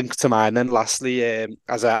mine then, linked to mine then, lastly,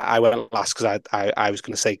 as I went last because I was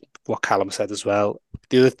going to say what Callum said as well.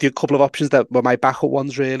 The couple of options that were my backup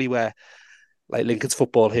ones really were like Lincoln's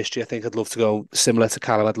football history. I think I'd love to go, similar to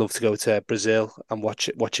Callum, I'd love to go to Brazil and watch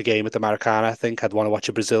a game at the Maracana. I think I'd want to watch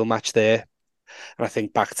a Brazil match there. And I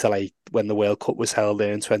think back to like when the World Cup was held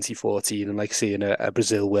there in 2014 and like seeing a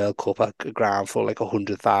Brazil World Cup at a ground for like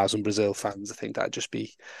 100,000 Brazil fans. I think that'd just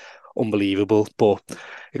be unbelievable. But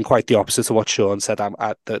in quite the opposite to what Sean said,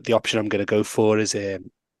 the option I'm going to go for is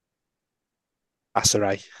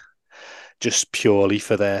Asarai, just purely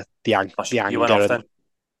for the anger. You went off then?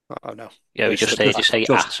 Oh no! Yeah, we just heard you say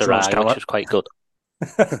Asarai, which was quite good.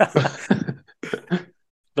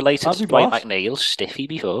 Related to Dwight McNeil's Stiffy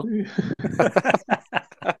before.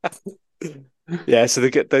 Yeah, so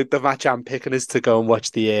the match I'm picking is to go and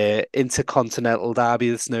watch the Intercontinental Derby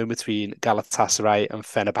that's known between Galatasaray and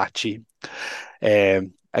Fenerbahce.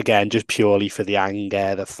 Again, just purely for the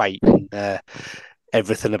anger, the fighting,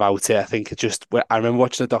 everything about it. I think I remember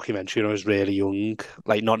watching a documentary when I was really young,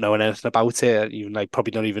 like not knowing anything about it, even like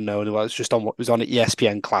probably not even knowing it was just on what was on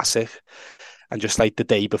ESPN Classic. And just like the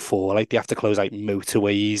day before, like they have to close like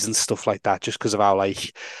motorways and stuff like that, just because of how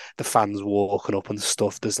like the fans walking up and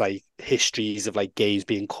stuff. There's like histories of like games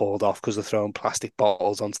being called off because they're throwing plastic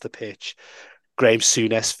bottles onto the pitch. Graham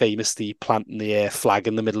Souness famously planting the flag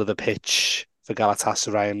in the middle of the pitch for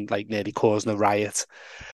Galatasaray and like nearly causing a riot.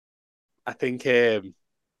 I think,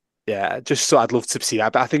 just so I'd love to see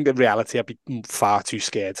that, but I think in reality I'd be far too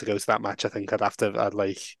scared to go to that match. I think I'd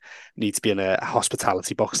like need to be in a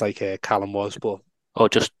hospitality box like Callum was, but or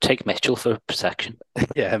just take Mitchell for protection.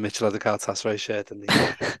 Yeah, Mitchell had a Galatasaray shirt, didn't he?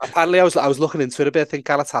 Apparently, I was looking into it a bit. I think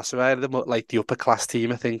Galatasaray are the upper class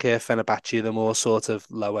team. I think Fenerbahce are the more sort of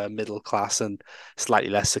lower middle class and slightly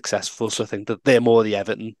less successful. So I think that they're more the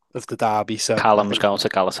Everton of the derby. So Callum's going to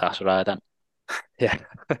Galatasaray then. Yeah.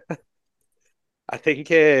 I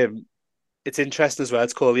think it's interesting as well.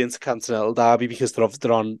 It's called the Intercontinental Derby because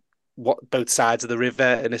they're on both sides of the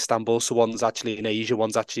river in Istanbul. So one's actually in Asia,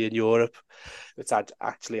 one's actually in Europe. Which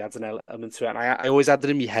actually adds an element to it. And I always had it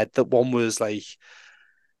in my head that one was like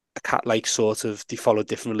sort of they followed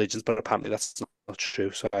different religions, but apparently that's not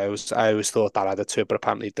true. So I always thought that added to it, but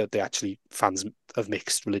apparently that they actually fans of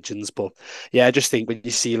mixed religions. But yeah, I just think when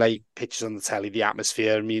you see like pictures on the telly, the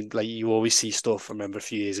atmosphere. I mean, like you always see stuff. I remember a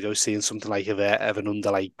few years ago seeing something like of an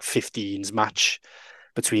under like 15s match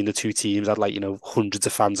between the two teams. Had like hundreds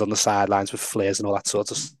of fans on the sidelines with flares and all that sort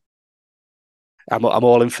of stuff. I'm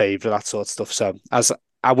all in favour of that sort of stuff. So as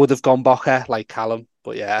I would have gone Boca like Callum,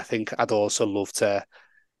 but yeah, I think I'd also love to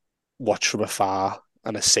watch from afar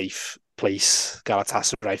and a safe place,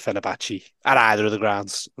 Galatasaray, Fenerbahce, at either of the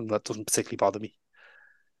grounds, and that doesn't particularly bother me.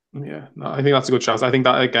 Yeah, no, I think that's a good chance. I think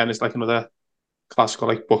that again is like another classical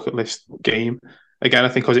like bucket list game. Again, I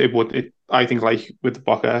think because I think like with the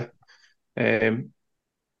Boca,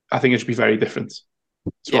 I think it should be very different.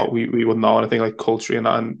 It's what we would know, and I think like culture and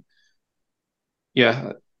that, and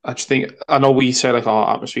yeah, I just think I know we say like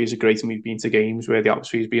our atmospheres are great and we've been to games where the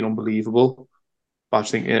atmosphere's been unbelievable, but I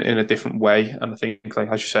just think in a different way. And I think like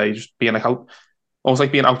as you say, just being like almost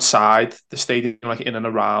like being outside the stadium, like in and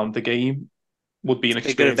around the game, would be an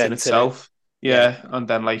experience in itself. Yeah, and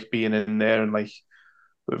then like being in there and like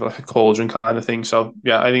with like a cauldron kind of thing. So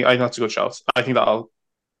yeah, I think that's a good shout. I think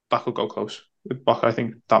that could go close. With Buck, I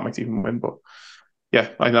think that might even win, but yeah,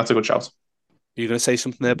 I think that's a good shout. You're going to say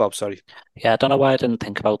something there, Bob? Sorry. Yeah, I don't know why I didn't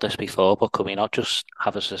think about this before, but could we not just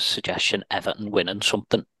have as a suggestion Everton winning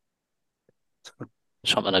something?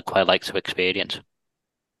 Something I'd quite like to experience.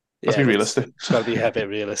 Let's be realistic. It's got to be a bit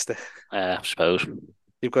realistic. I suppose.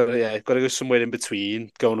 You've got to go somewhere in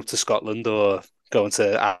between, going up to Scotland or going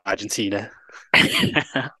to Argentina.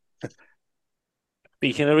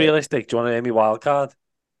 Speaking of realistic, do you want to hear me wild card?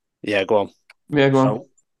 Yeah, go on. Yeah, go on. So,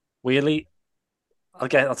 weirdly, I'll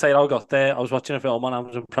tell you how I got there. I was watching a film on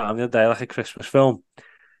Amazon Prime the other day, like a Christmas film,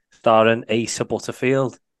 starring Asa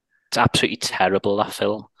Butterfield. It's absolutely terrible, that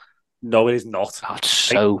film. No, it is not. Oh, it's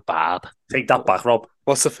so bad. Take that back, Rob.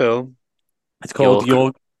 What's the film? It's called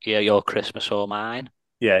Your Christmas or Mine.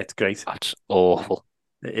 Yeah, it's great. That's awful.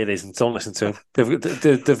 It isn't. Don't listen to him.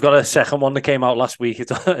 They've got a second one that came out last week.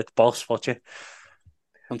 It's Boss. Watch it.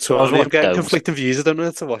 I'm getting conflicting views. I don't know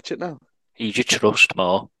how to watch it now. You should trust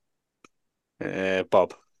more.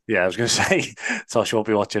 Bob. Yeah, I was going to say, so she won't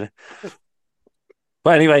be watching it.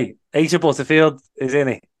 But anyway, Asa Butterfield is in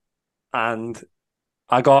it. And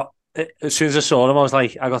as soon as I saw him,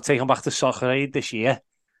 I got taken back to Soccer Aid this year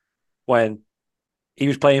when he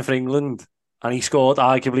was playing for England and he scored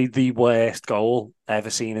arguably the worst goal ever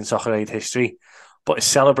seen in Soccer Aid history. But his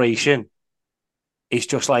celebration is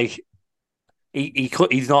just like,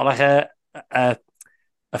 he's not like a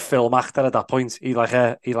film actor at that point. He's like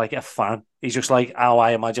a fan. He's just like how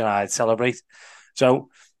I imagine I'd celebrate. So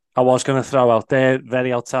I was going to throw out there,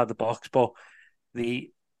 very outside the box, but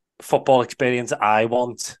the football experience I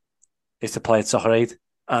want is to play at Soccer Aid,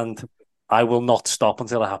 and I will not stop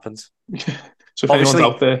until it happens. So if anyone's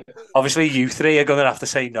out there, obviously you three are going to have to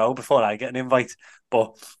say no before I get an invite.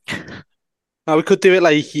 But we could do it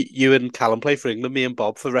like you and Callum play for England, me and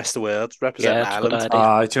Bob for the rest of the world, represent Ireland.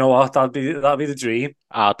 Do you know what? That'd be the dream.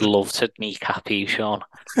 I'd love to kneecap you, Sean.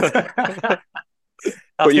 Put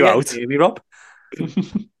you out, me, Rob.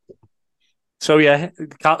 So yeah,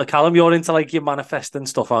 Callum, you're into like your manifesting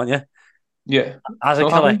stuff, aren't you? Yeah. As a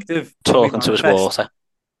collective, talking to his water.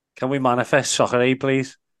 Can we manifest Soccer Aid,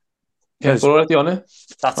 please? Yeah, we're already on it.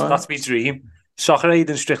 That's my dream. Soccer Aid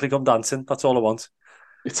and Strictly Come Dancing. That's all I want.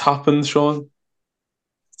 It's happened, Sean.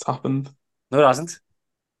 It's happened. No, it hasn't.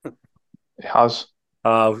 It has.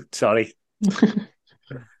 Oh, sorry. It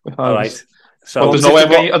has. All right. So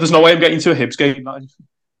there's no way I'm getting to a Hibs game.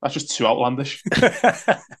 That's just too outlandish.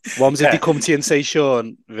 If they come to you and say,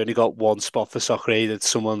 Sean, we've only got one spot for Soccer Aid, it's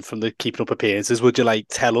someone from the Keeping Up Appearances, would you like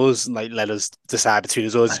tell us and like let us decide between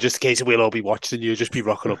us, or is it just a case of we'll all be watching and you'll just be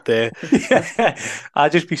rocking up there? Yeah,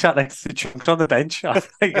 I'd just be sat next to Chunks on the bench. All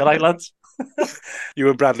right, lads. You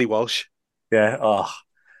and Bradley Walsh. Yeah. Oh,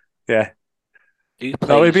 yeah.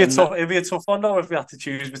 No, it'd be a tough one though if we had to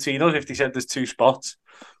choose between us. If they said there's two spots.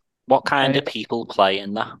 What kind of people play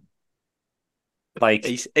in that? Like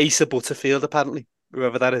Asa Butterfield, apparently,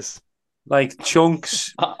 whoever that is. Like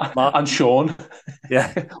Chunks and Sean.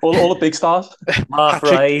 Yeah. all the big stars. Mark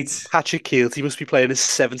Wright. Patrick Keelty must be playing his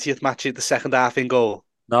 70th match at the second half in goal.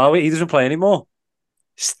 No, he doesn't play anymore.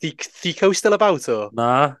 Is Thico still about, or?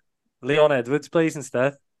 Nah. Leon Edwards plays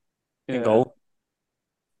instead. In goal.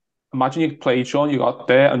 Imagine you played, Sean, you got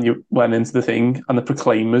there and you went into the thing and the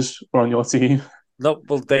Proclaimers were on your team. No,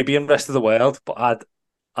 well, they'd be in the rest of the world, but I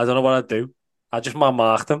don't know what I'd do. I'd just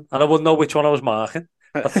mark them, and I wouldn't know which one I was marking.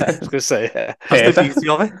 I was going to say, that's the beauty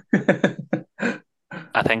of it.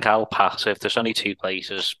 I think I'll pass. If there's only two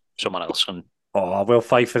places, someone else can. Oh, we'll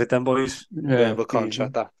fight for it then, boys. Yeah, we'll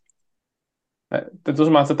contract that. It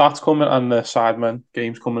doesn't matter. That's coming, and the Sidemen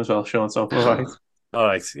game's coming as well, Sean. So, all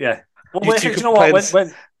right, yeah. Well, you know what?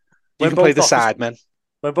 When you can play the Sidemen.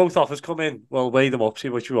 When both offers come in, we'll weigh them up, see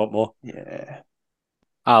which we want more. Yeah.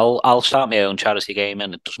 I'll start my own charity game,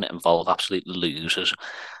 and it doesn't involve absolute losers.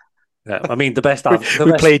 Yeah, I mean the best.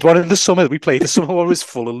 We played one in the summer. We played the summer one was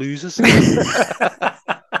full of losers.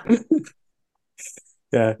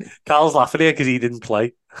 Yeah, Carl's laughing here because he didn't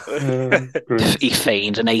play. He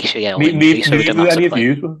feigned an ACL injury, so he didn't have to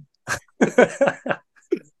play.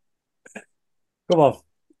 Come on,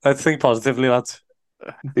 let's think positively, lads.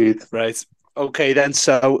 Indeed. Right. Okay, then.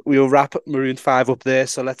 So we'll wrap Maroon 5 up there.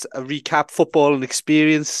 So let's recap football and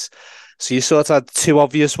experience. So you sort of had two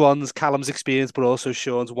obvious ones, Callum's experience, but also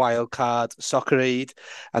Sean's wild card, Soccer Aid,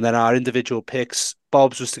 and then our individual picks.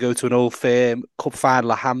 Bob's was to go to an Old Firm Cup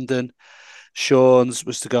final at Hampden. Sean's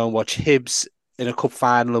was to go and watch Hibs in a cup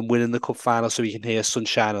final and win in the cup final so we can hear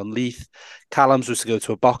Sunshine on Leith. Callum's was to go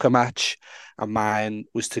to a Boca match. and mine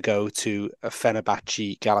was to go to a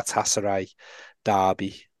Fenerbahce Galatasaray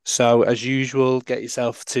derby. So, as usual, get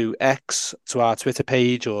yourself to our Twitter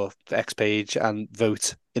page or the X page, and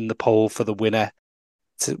vote in the poll for the winner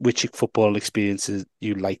to which football experiences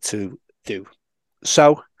you like to do.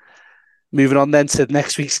 So, moving on then to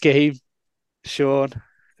next week's game. Sean,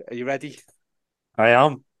 are you ready? I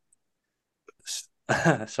am.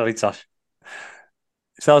 Sorry, Tosh.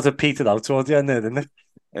 Sort of petered out towards the end there, didn't it?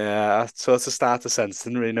 Yeah, I sort of started to sense,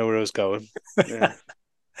 didn't really know where I was going. Yeah.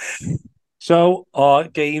 So our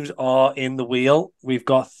games are in the wheel. We've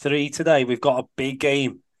got 3 today. We've got a big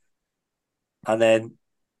game. And then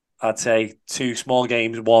I'd say 2 small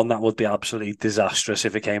games. One that would be absolutely disastrous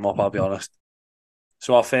if it came up, I'll be honest.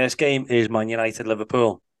 So our first game is Man United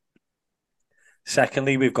Liverpool.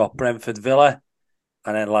 Secondly, we've got Brentford Villa.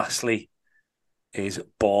 And then lastly is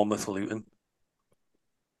Bournemouth Luton.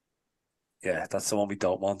 Yeah, that's the one we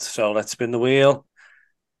don't want. So let's spin the wheel.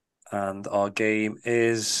 And our game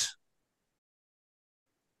is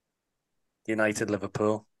United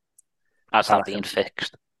Liverpool. Has that been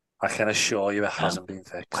fixed? I can assure you it hasn't been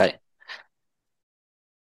fixed. Okay.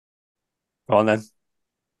 Go on then.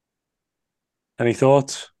 Any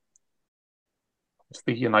thoughts? I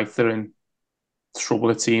think United are in trouble,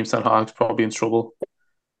 it seems. Ten Hag's probably in trouble.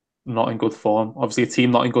 Not in good form. Obviously, a team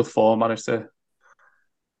not in good form managed to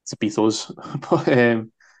beat us. But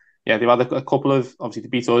yeah, they've had a couple of, obviously, they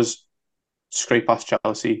beat us, scrape past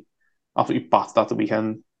Chelsea, absolutely battered at the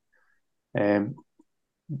weekend. To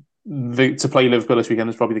play Liverpool this weekend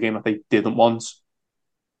is probably the game that they didn't want.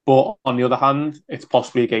 But on the other hand, it's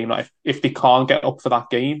possibly a game that if they can't get up for that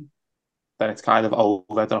game, then it's kind of over.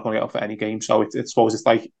 They're not going to get up for any game. So I suppose it's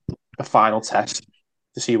like a final test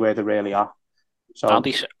to see where they really are. So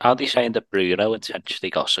are they saying that Bruno intentionally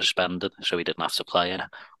got suspended so he didn't have to play it? I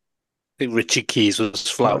think Richard Keys was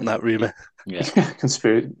flouting that rumour. Yeah.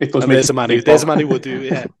 Conspiracy. It does. There's a man who would do.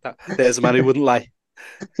 Yeah, there's a man who wouldn't lie.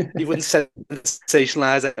 He wouldn't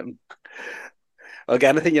sensationalise it.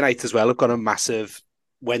 Again, I think United as well have got a massive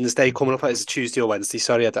Wednesday coming up. It's a Tuesday or Wednesday,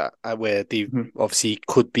 sorry, where they obviously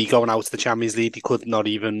could be going out to the Champions League. They could not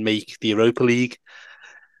even make the Europa League.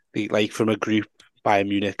 Like from a group, Bayern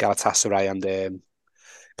Munich, Galatasaray and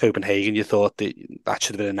Copenhagen, you thought that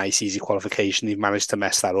should have been a nice, easy qualification. They've managed to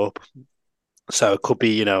mess that up. So it could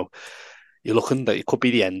be, you're looking that it could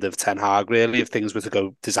be the end of Ten Hag, really, if things were to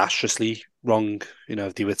go disastrously wrong.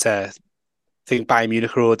 If they were to... I think Bayern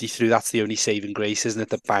Munich are already through. That's the only saving grace, isn't it?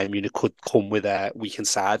 That Bayern Munich could come with a weakened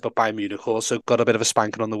side, but Bayern Munich also got a bit of a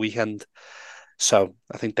spanking on the weekend. So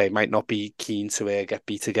I think they might not be keen to get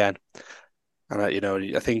beat again. And,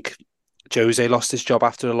 I think Jose lost his job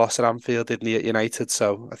after a loss at Anfield, didn't he, at United?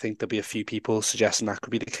 So I think there'll be a few people suggesting that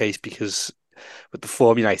could be the case because with the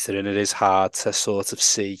form United in, it is hard to sort of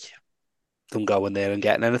see them going there and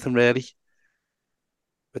getting anything, really.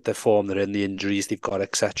 With the form they're in, the injuries they've got,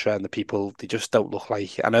 etc., and the people, they just don't look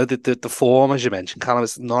like... I know that the form, as you mentioned, Callum,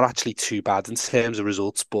 is not actually too bad in terms of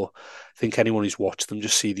results, but I think anyone who's watched them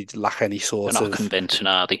just see they lack any sort They're of... not convincing,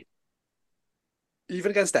 are they?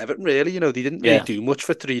 Even against Everton, really, they didn't really do much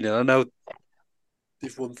for 3-0. I know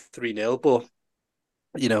they've won 3-0, but,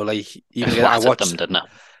 even again,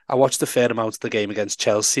 I watched a fair amount of the game against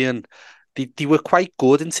Chelsea, and they were quite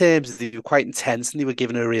good in terms, they were quite intense, and they were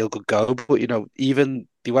giving it a real good go, but, even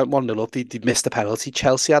they went 1-0 up, they missed a penalty.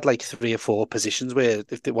 Chelsea had like 3 or 4 positions where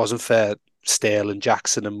if it wasn't for Sterling,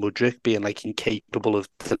 Jackson and Mudryk being like incapable of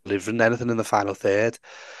delivering anything in the final third,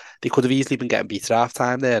 they could have easily been getting beat at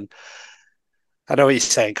half-time there. And I know what you're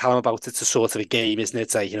saying, Callum, about it's a sort of a game, isn't it?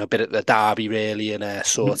 It's like, a bit of a derby, really, and a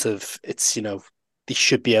sort of, it's, they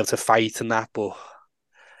should be able to fight and that, but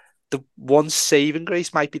the one saving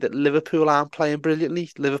grace might be that Liverpool aren't playing brilliantly.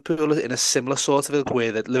 Liverpool are in a similar sort of a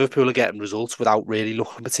way that Liverpool are getting results without really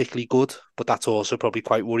looking particularly good, but that's also probably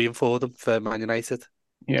quite worrying for them, for Man United.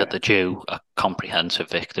 Yeah. That they're due a comprehensive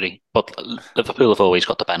victory. But Liverpool have always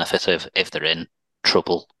got the benefit of, if they're in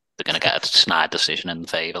trouble, they're going to get a snide decision in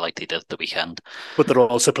favour like they did the weekend. But they're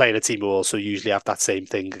also playing a team who also usually have that same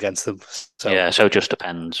thing against them. So it just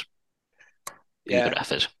depends who the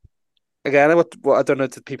ref is. Again, what I don't know,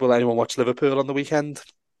 did anyone watch Liverpool on the weekend?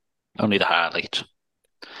 Only the highlights.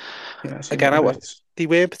 Yeah, again, they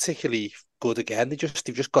weren't particularly good again. They've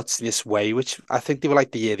just got in this way, which I think they were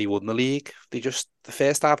like the year they won the league. The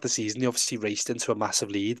first half of the season, they obviously raced into a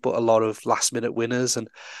massive lead, but a lot of last minute winners. And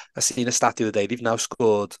I seen a stat the other day, they've now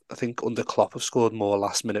scored, I think under Klopp have scored more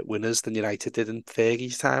last minute winners than United did in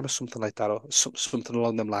Fergie's time or something like that, or something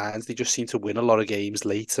along them lines. They just seem to win a lot of games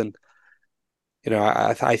late, and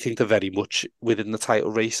I think they're very much within the title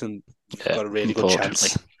race and got a really good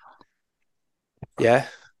chance. Yeah.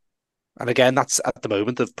 And again, that's at the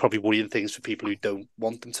moment of probably worrying things for people who don't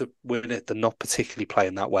want them to win it. They're not particularly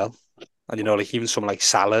playing that well. And, like even someone like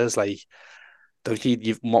Salah's, like,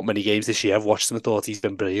 you've not many games this year. I've watched him and thought he's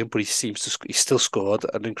been brilliant, but he's still scored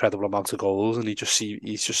an incredible amount of goals, and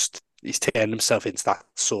he's turned himself into that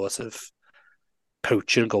sort of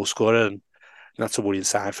poacher and goal scorer, and that's a worrying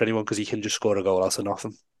sign for anyone because he can just score a goal out of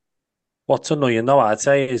nothing. What's annoying though, I'd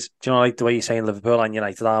say, is, do you know, like the way you're saying Liverpool and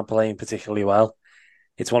United aren't playing particularly well?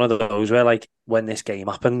 It's one of those where, like, when this game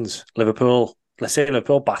happens, let's say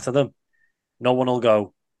Liverpool batter them, no one will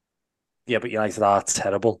go, yeah, but United are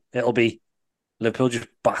terrible. It'll be Liverpool just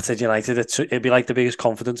battered United. It'll be like the biggest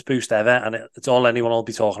confidence boost ever, and it's all anyone will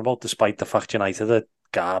be talking about, despite the fact United are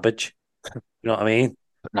garbage. You know what I mean?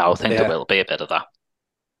 No, I think there will be a bit of that.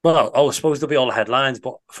 Well, I suppose there'll be all the headlines,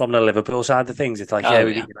 but from the Liverpool side of things, it's like,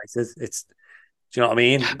 we beat United. Do you know what I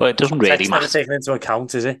mean? But it doesn't really matter. Never taken into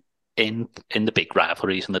account, is it? In the big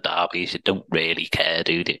rivalries and the derbies, you don't really care,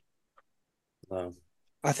 do you? No.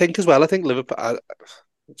 I think as well, Liverpool,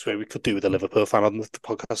 that's where we could do with a Liverpool fan on the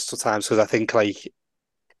podcast sometimes, because I think, like,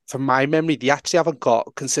 from my memory, they actually haven't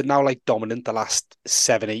got, considering how, like, dominant the last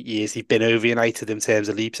 7-8 years they've been over United in terms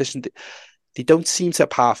of league position. They don't seem to,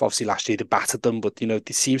 apart from obviously last year they battered them, but, they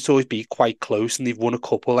seem to always be quite close, and they've won a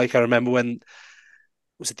couple. Like, I remember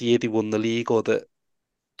was it the year they won the league, or there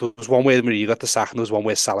was one where Mourinho got the sack and there was one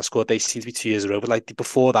where Salah scored. They seem to be 2 years ago, but, like,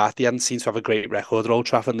 before that, they hadn't seemed to have a great record at Old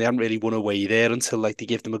Trafford, and they hadn't really won away there until, like, they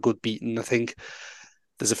gave them a good beating. I think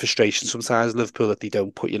there's a frustration sometimes Liverpool that they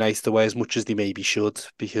don't put United away as much as they maybe should,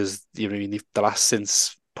 because, the last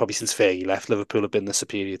since Fergie left, Liverpool have been the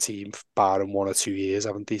superior team, barring 1 or 2 years,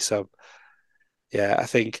 haven't they? So, yeah, I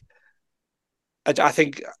think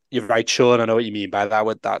you're right, Sean. I know what you mean by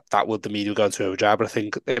that. That would the media go into overdrive, but I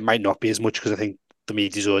think it might not be as much because I think the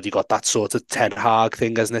media's already got that sort of Ten Hag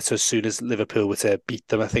thing, hasn't it? So as soon as Liverpool were to beat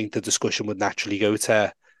them, I think the discussion would naturally go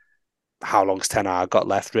to how long's Ten Hag got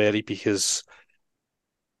left, really, because,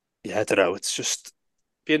 yeah, I don't know. It's just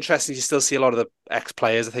be interesting. You still see a lot of the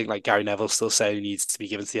ex-players. I think, like, Gary Neville still saying he needs to be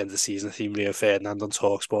given to the end of the season. I think Rio Ferdinand on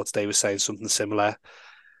TalkSport today was saying something similar.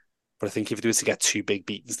 But I think if they were to get 2 big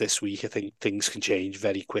beatings this week, I think things can change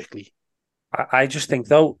very quickly. I just think,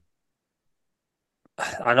 though,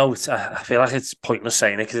 I know I feel like it's pointless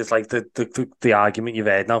saying it because it's like the argument you've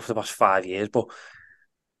heard now for the past 5 years. But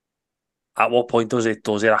at what point does it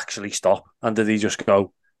actually stop? And do they just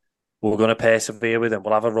go, we're going to persevere with it.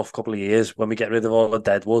 We'll have a rough couple of years when we get rid of all the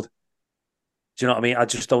deadwood. Do you know what I mean? I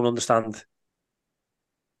just don't understand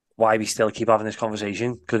why we still keep having this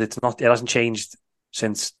conversation, because it hasn't changed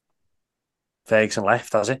since Ferguson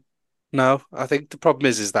left, has it? No, I think the problem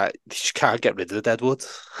is that you just can't get rid of the deadwood.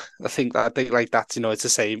 I think like that, it's the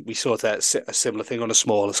same. We sort of a similar thing on a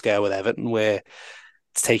smaller scale with Everton, where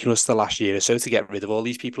it's taken us the last year or so to get rid of all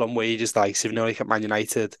these people on wages. Like, so, like at Man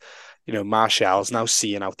United, Martial's now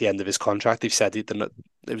seeing out the end of his contract. They've said it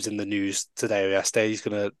was in the news today or yesterday. He's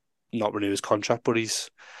going to not renew his contract, but he's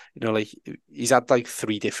had like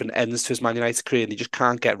 3 different ends to his Man United career, and he just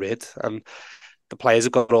can't get rid. And the players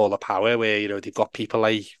have got all the power where, they've got people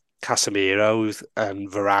like Casemiro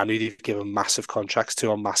and Varane who they've given massive contracts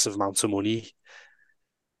to on massive amounts of money.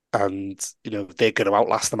 And, they're going to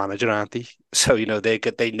outlast the manager, aren't they? So,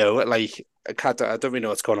 they know it. Like, I don't really know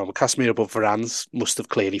what's going on with Casemiro, but Varane's must have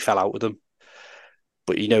clearly fell out with him.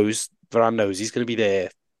 But Varane knows he's going to be there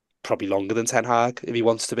probably longer than Ten Hag if he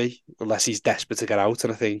wants to be, unless he's desperate to get out.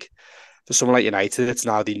 And I think for someone like United, it's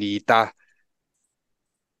now they need that,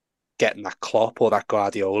 getting that Klopp or that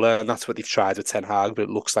Guardiola, and that's what they've tried with Ten Hag, but it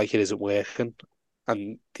looks like it isn't working.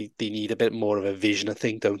 And they need a bit more of a vision, I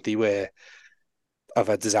think, don't they, of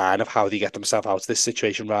a design of how they get themselves out of this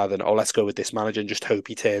situation, rather than, let's go with this manager and just hope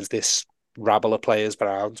he turns this rabble of players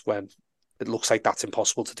around, when it looks like that's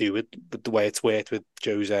impossible to do with the way it's worked with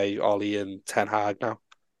Jose, Ollie and Ten Hag now.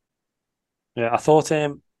 Yeah, I thought, I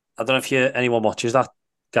don't know if anyone watches that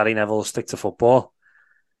Gary Neville Stick to Football,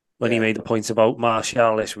 when he made the point about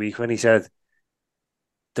Martial this week, when he said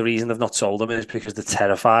the reason they've not sold him is because they're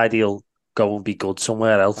terrified he'll go and be good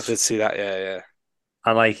somewhere else. I did see that, yeah.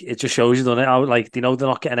 And, like, it just shows you, doesn't it, how, like, they know they're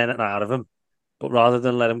not getting anything out of him, but rather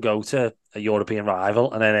than let him go to a European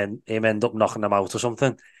rival and then him end up knocking them out or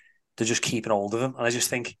something, they're just keeping hold of him. And I just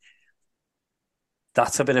think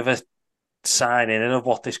that's a bit of a sign in of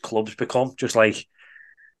what this club's become. Just like,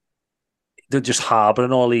 they're just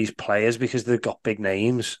harbouring all these players because they've got big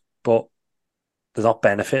names, but they're not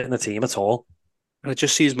benefiting the team at all. And it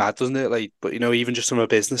just seems mad, doesn't it? Like, but even just from a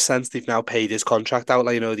business sense, they've now paid his contract out.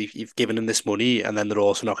 Like, you've given him this money, and then they're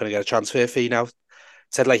also not going to get a transfer fee now.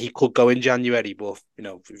 Said like he could go in January, but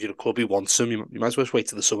if you're a club who wants him, you might as well wait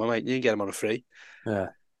till the summer, mightn't you, and get him on a free. Yeah.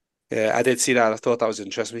 Yeah, I did see that. I thought that was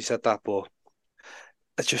interesting when he said that, but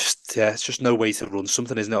it's just no way to run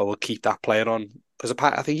something, isn't it? Or we'll keep that player on because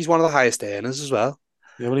I think he's one of the highest earners as well.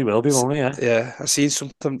 Yeah, well, he will be, won't he? Yeah. Yeah,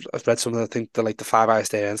 I've read something. I think they're like the five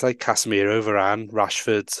highest earners, like Casemiro, Varane,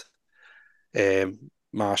 Rashford,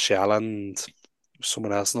 Martial, and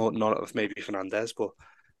someone else. Not maybe Fernandez, but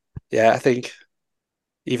yeah, I think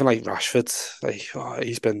even like Rashford, like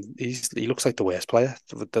he looks like the worst player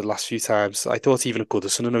the last few times. I thought even at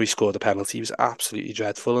Goodison, I know he scored a penalty, he was absolutely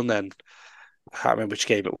dreadful, and then I can't remember which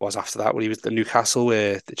game it was after that when he was at Newcastle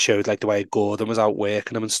where it showed like the way Gordon was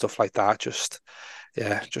outworking him and stuff like that. Just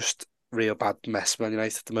real bad mess Man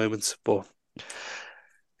United at the moment. But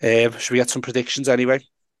should we get some predictions anyway?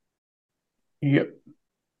 Yep.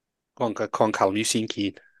 Go on, Callum, you seem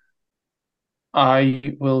keen.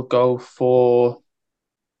 I will go for,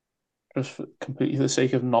 just for completely for the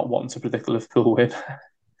sake of not wanting to predict a Liverpool win,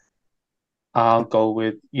 I'll go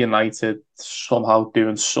with United somehow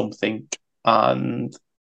doing something and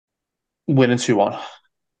winning 2-1.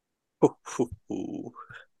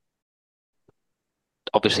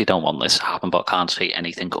 Obviously, don't want this to happen, but can't see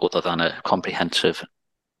anything other than a comprehensive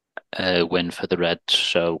win for the Reds.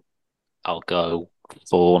 So I'll go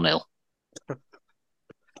 4-0.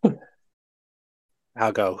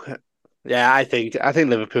 I'll go. Yeah, I think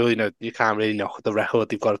Liverpool. You can't really knock the record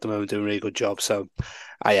they've got at the moment. Doing a really good job. So,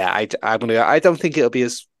 I'm gonna. I don't think it'll be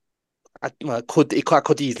as. I could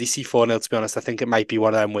easily see 4-0. To be honest, I think it might be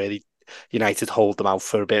one of them where United hold them out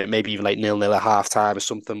for a bit, maybe even like 0-0 at half time or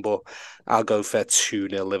something. But I'll go for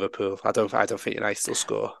 2-0 Liverpool. I don't think United will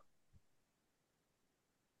score.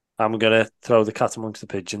 I'm going to throw the cat amongst the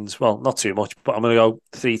pigeons. Well, not too much, but I'm going to go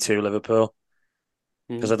 3-2 Liverpool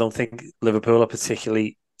because I don't think Liverpool are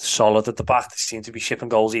particularly solid at the back. They seem to be shipping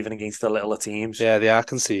goals even against the littler teams. Yeah, they are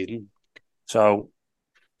conceding. So,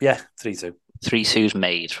 yeah, 3-2. 3-2's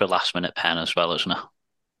made for a last minute pen as well, isn't it?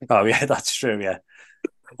 Oh, yeah, that's true, yeah.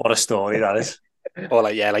 What a story that is. Or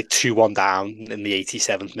like 2-1 down in the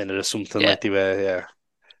 87th minute or something like they were.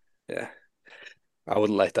 Yeah. I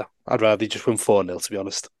wouldn't like that. I'd rather just win 4-0, to be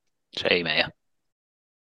honest. Same here.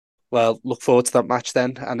 Well, look forward to that match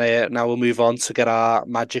then. And now we'll move on to get our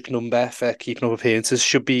magic number for keeping up appearances.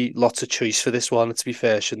 Should be lots of choice for this one, to be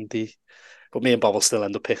fair, shouldn't be? But me and Bob will still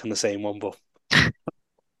end up picking the same one. But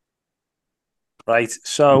right,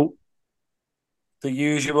 so the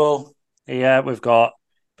usual. Yeah, we've got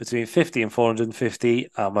between 50 and 450,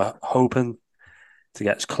 and we're hoping to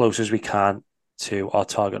get as close as we can to our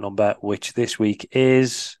target number, which this week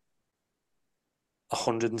is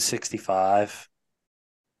 165.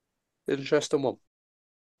 Interesting one.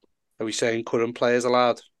 Are we saying current players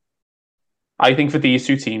allowed? I think for these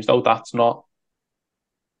two teams, though, that's not.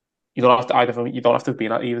 You don't have to have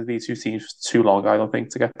been at either of these two teams for too long. I don't think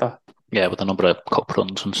to get that. Yeah, with a number of cup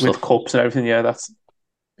runs and stuff. With cups and everything, yeah, that's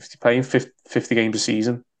if you're playing 50 games a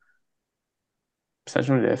season,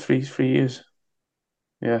 potentially there 3 years.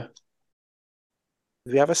 Yeah.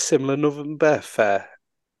 Do we have a similar number for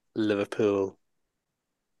Liverpool?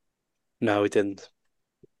 No, we didn't.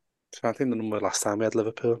 So I think the number last time we had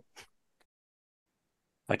Liverpool.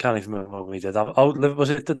 I can't even remember when we did that. Oh, was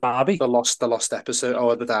it the derby? The lost episode.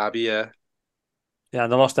 Oh, the derby, yeah. Yeah,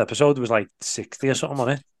 and the lost episode was like 60 or something on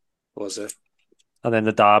it. Was it? And then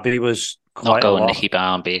the derby was quite Not going a lot. Nicky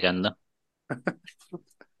Barnby again, then. It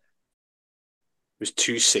was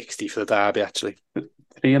 260 for the derby, actually.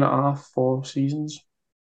 3.5, 4 seasons.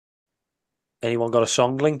 Anyone got a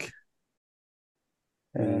song link?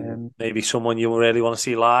 Maybe someone you really want to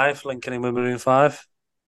see live, linking in with Maroon 5?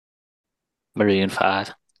 Maroon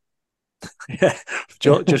 5. Yeah,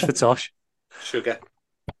 just for Tosh. Sugar,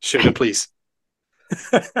 please.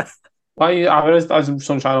 Why as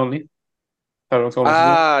Sunshine only?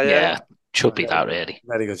 Yeah. Should be that, really.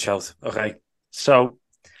 Very good shout. Okay, so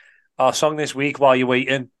our song this week, while you're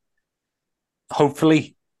waiting,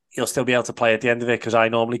 hopefully you'll still be able to play at the end of it because I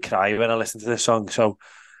normally cry when I listen to this song. So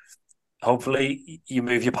hopefully you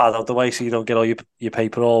move your pad out the way so you don't get all your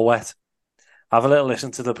paper all wet. Have a little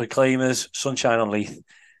listen to the Proclaimers, Sunshine on Leith,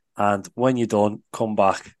 and when you're done, come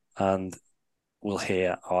back and we'll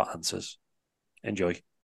hear our answers. Enjoy.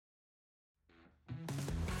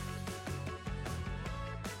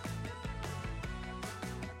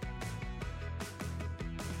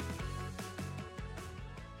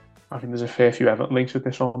 I think there's a fair few Everton links with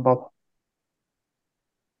this one, Bob.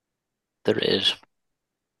 There is.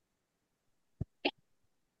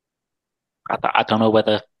 I don't know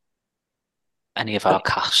whether any of our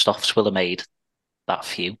cast-offs will have made that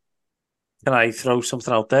few. Can I throw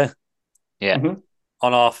something out there? Yeah.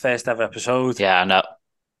 On our first ever episode. Yeah, I know.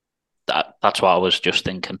 That's what I was just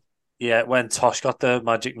thinking. Yeah, when Tosh got the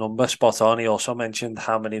magic number spot on, he also mentioned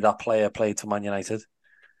how many that player played for Man United.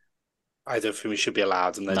 I don't think we should be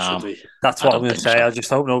allowed them then, No. should we? That's I what I'm don't going to think say. so. I just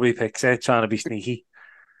hope nobody picks it, trying to be sneaky.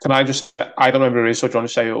 Can I just? I don't remember who it is, so do you want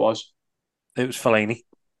to say who it was? It was Fellaini.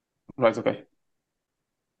 Right, okay.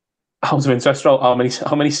 Out of interest, how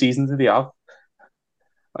many seasons did he have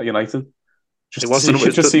at United? Just It to wasn't.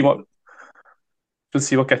 see, just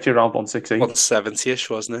see what gets you around 168. 170-ish,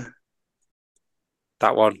 wasn't it?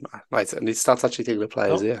 That one. Right, I need to start actually thinking of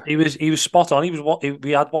players No, here. he was spot on.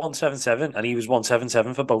 We had 177, and he was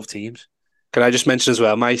 177 for both teams. Can I just mention as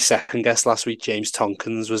well, my second guest last week, James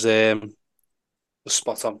Tompkins, was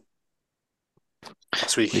spot on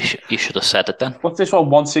last week. You should have said it then. What's this one?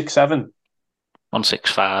 167.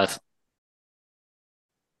 165.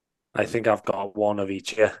 I think I've got one of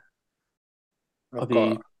each. Yeah. Are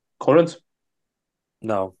the current?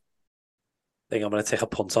 No. I think I'm going to take a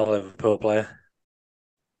punt on a Liverpool player.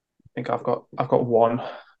 I think I've got one.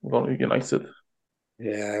 I'm going to United.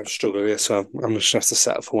 Yeah, I'm struggling here, so I'm just going to have to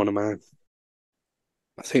settle for one of mine.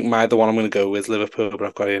 I think the one I'm going to go with Liverpool, but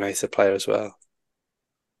I've got a United player as well.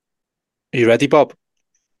 Are you ready, Bob?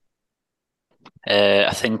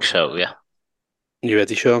 I think so, yeah. You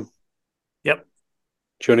ready, Sean? Yep.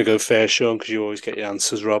 Do you want to go first, Sean? Because you always get your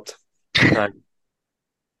answers robbed. Right.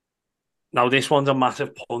 Now, this one's a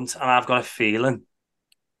massive punt, and I've got a feeling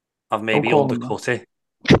I've maybe Don't call him undercut it.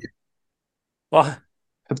 What?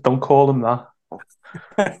 Don't call him that.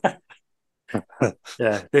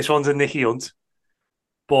 Yeah, this one's a Nicky Hunt.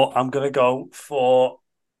 But I'm going to go for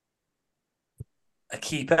a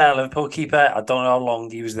keeper, a Liverpool keeper. I don't know how long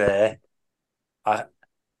he was there. I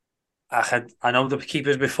know the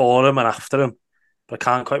keepers before him and after him, but I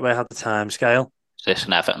can't quite work out the time scale. Is this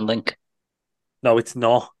an Everton link? No, it's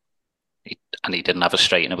not. And he didn't have a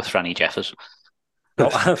straightener with Franny Jeffers. No,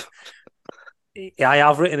 I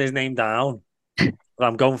have written his name down, but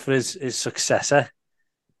I'm going for his successor,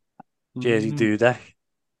 Jerzy Dudek.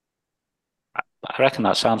 I reckon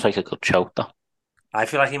that sounds like a good show, though. I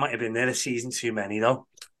feel like he might have been there a season too many, though.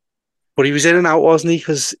 But he was in and out, wasn't he?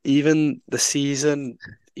 Because even the season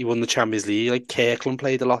he won the Champions League, like Kirkland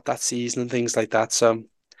played a lot that season and things like that. So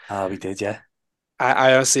We did, yeah.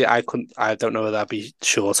 I honestly, I don't know whether that'd be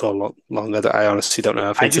short or longer. I honestly don't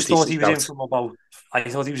know. I just thought he was in from about. I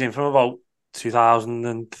thought he was in from about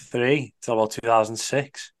 2003 to about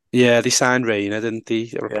 2006. Yeah, they signed Reina, didn't they?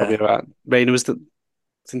 Yeah. Probably right. Reina was I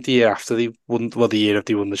think the year after they won. Well, the year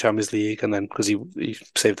after they won the Champions League, and then because he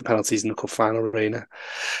saved the penalties in the cup final, Reina.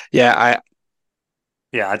 Yeah,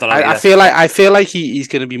 I don't know. I feel like he's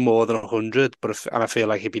going to be more than 100, and I feel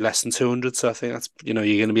like he'd be less than 200. So I think that's you're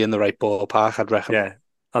going to be in the right ballpark. I'd reckon. Yeah,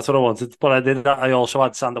 that's what I wanted. But I did that. I also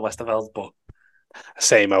had Sander Westerveld, but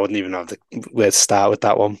same. I wouldn't even have where to start with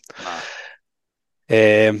that one.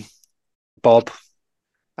 Nah. Bob,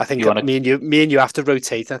 I think me and you have to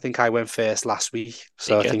rotate. I think I went first last week,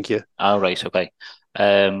 so I think you. Oh, right, okay.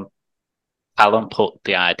 Alan put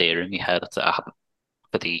the idea in my head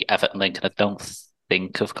for the Everton link, and I don't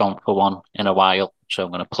think I've gone for one in a while, so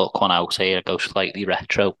I'm going to pluck one out here, go slightly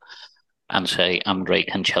retro, and say Andrei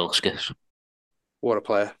Kanchelskis. What a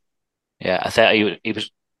player! Yeah, I thought he was.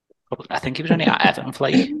 I think he was only at Everton for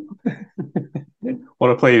like.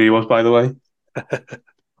 What a player he was, by the way.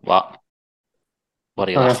 What? What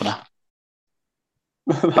are you laughing at?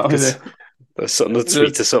 That was it. There's something to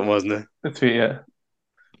tweet or something, wasn't it? The tweet, yeah.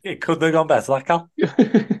 it couldn't have gone better, that Cal.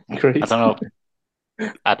 Great. I don't know.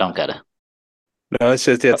 I don't get it. No, it's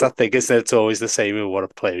just I think it's always the same with what a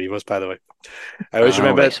player he was. By the way, I always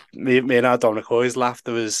remember me and our Dominic always laughed.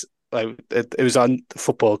 There was like it was on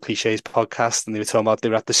Football Cliches podcast, and they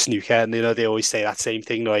were at the snooker, and they always say that same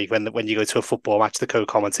thing. Like when you go to a football match, the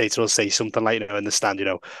co-commentator will say something like, in the stand,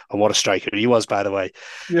 and what a striker he was, by the way.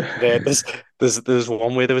 Yeah. There's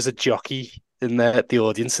one where there was a jockey in the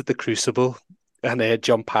audience at the Crucible, and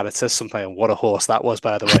John Parrott says something like, what a horse that was,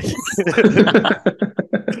 by the way.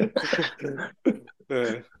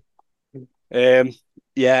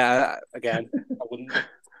 Again, I wouldn't.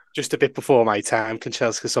 Just a bit before my time,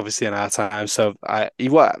 Kanchelskis obviously in our time. So my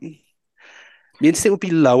instinct would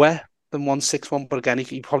be lower than 161, but again,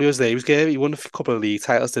 he probably was there. He was good. He won a couple of league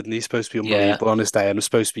titles, didn't he? He's supposed to be unbelievable on his day, and was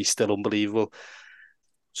supposed to be still unbelievable.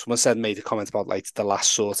 Someone made a comment about like the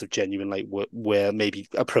last sort of genuine like where maybe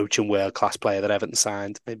approaching world class player that Everton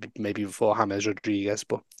signed, maybe before James Rodriguez.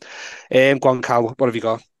 But go on, Cal, what have you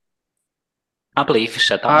got? I believe you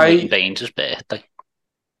said that on Leighton Baines' birthday.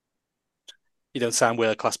 You don't sign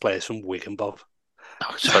world class players from Wigan, Bob.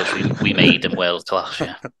 I suppose we made them world class,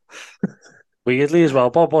 yeah. Weirdly as well,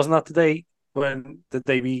 Bob, wasn't that the day when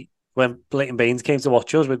Leighton Baines came to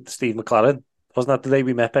watch us with Steve McLaren Wasn't that the day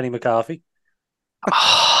we met Benny McCarthy?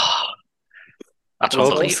 That's It all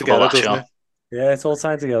comes unbelievable, together, that, doesn't Sean. it? Yeah, it's all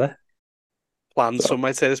tied together. Planned, some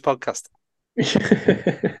might say, this podcast.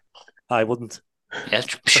 I wouldn't. Yeah,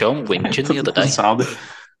 Sean whinging the other day. Doesn't sound it.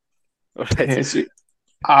 Right. Yeah, so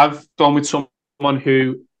I've gone with someone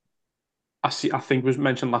who I think was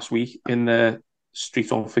mentioned last week in the Street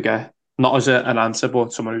Don't Forget. Not as an answer,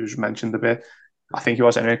 but someone who was mentioned a bit. I think he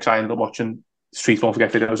was anyway, because I ended up watching Street Don't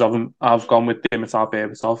Forget videos of him. I've gone with Dimitar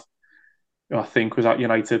Berbatov, who I think was at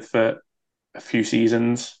United for a few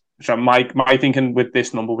seasons. So my thinking with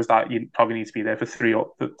this number was that you probably need to be there for 3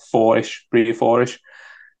 or 4-ish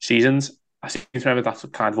seasons. I seem to remember that's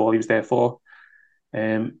kind of all he was there for.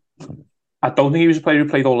 I don't think he was a player who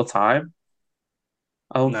played all the time.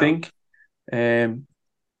 I don't No. think.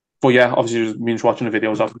 But yeah, obviously it means watching the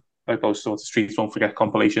videos of those sort of Streets Don't Forget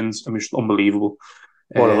compilations. I mean, it's unbelievable.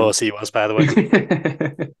 What a horse he was, by the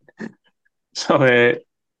way. So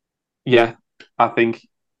yeah, I think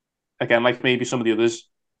again, like maybe some of the others,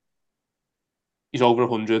 he's over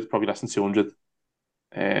 100, probably less than 200.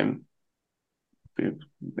 In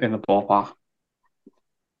the ballpark.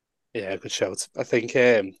 Yeah, good shout. I think,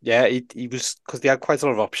 yeah, he was, because they had quite a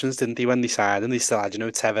lot of options, didn't they, when they signed him? They still had,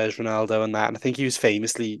 Tevez, Ronaldo, and that. And I think he was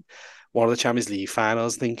famously one of the Champions League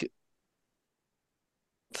finals, I think.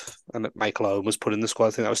 And Michael Owen was put in the squad.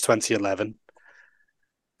 I think that was 2011.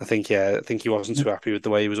 I think he wasn't too happy with the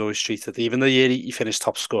way he was always treated. Even the year he finished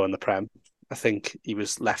top scorer in the Prem, I think he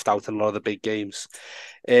was left out in a lot of the big games.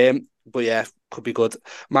 But yeah, could be good.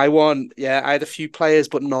 My one, yeah, I had a few players,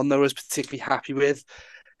 but none that I was particularly happy with.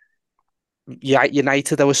 Yeah,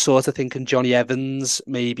 United, I was sort of thinking Johnny Evans,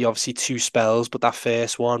 maybe obviously 2 spells, but that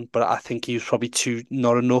first one, but I think he was probably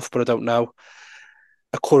not enough, but I don't know.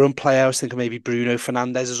 A current player, I was thinking maybe Bruno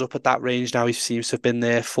Fernandes is up at that range now. He seems to have been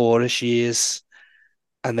there 4-ish years.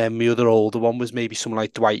 And then my other older one was maybe someone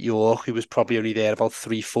like Dwight York, who was probably only there about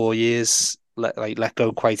 3-4 years, let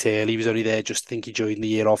go quite early. He was only there just, I think he joined the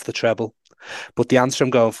year off the treble. But the answer I'm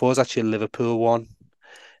going for is actually a Liverpool one.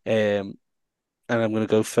 And I'm going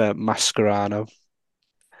to go for Mascherano.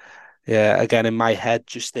 Yeah, again, in my head,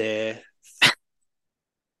 just there,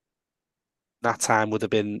 that time would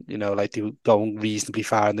have been, like they were going reasonably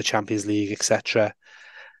far in the Champions League, etc.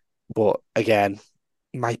 But again,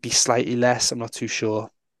 might be slightly less. I'm not too sure.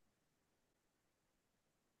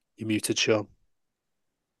 You're muted, Sean.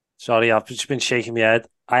 Sorry, I've just been shaking my head.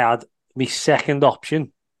 I had my second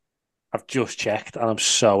option. I've just checked, and I'm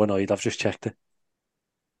so annoyed. I've just checked it.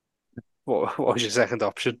 What was your second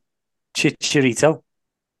option? Chicharito.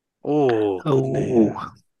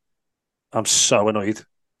 Oh, I'm so annoyed.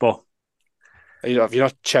 But have you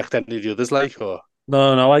not checked any of the others, or?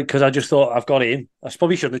 no, because I just thought I've got in. I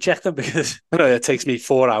probably shouldn't have checked them because No, it takes me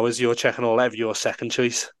 4 hours. You're checking all of your second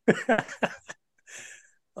choice.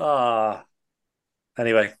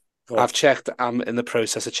 Anyway, I've checked. I'm in the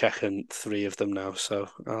process of checking 3 of them now, so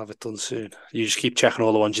I'll have it done soon. You just keep checking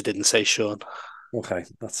all the ones you didn't say, Sean. Okay,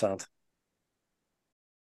 that's sound.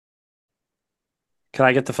 Can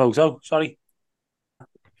I get the photo? Sorry.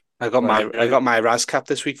 I got my Raz cap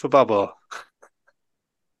this week for Bobo.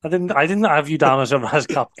 I didn't have you down as a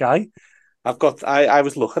Razcap guy. I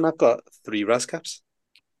was looking, I've got 3 Raz caps.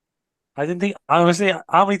 I didn't think, honestly,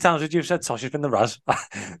 how many times would you have said Tosh has been the Raz?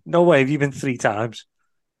 No way have you been 3 times.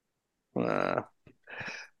 A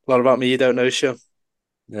lot about me you don't know, Sean.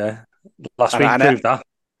 Yeah. Last week proved that.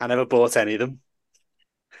 I never bought any of them.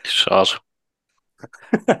 Soz.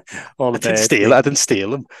 I didn't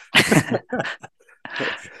steal them.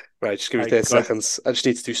 Right, just give me 30 seconds. I just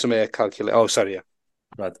need to do some calculate. Oh, sorry, yeah.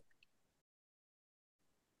 Right.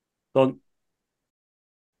 Done.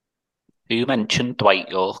 You mentioned Dwight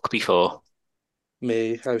York before.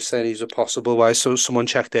 Me, I was saying he's a possible. Why? So someone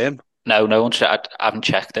checked him? No one checked. I haven't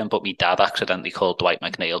checked him, but my dad accidentally called Dwight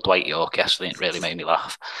McNeil Dwight York yesterday. It really made me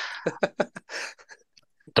laugh.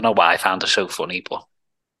 Don't know why I found it so funny, but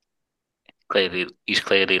he's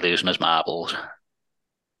clearly losing his marbles.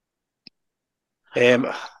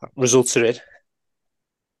 Results are in.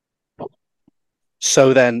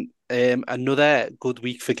 So then, another good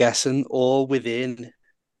week for guessing, all within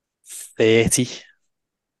 30.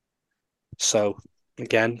 So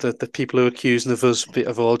again, the people who are accusing of us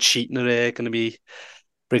of all cheating are going to be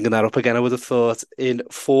bringing that up again, I would have thought. In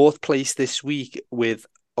 4th place this week with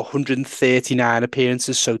 139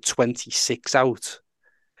 appearances, so 26 out,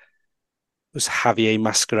 was Javier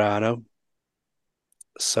Mascherano.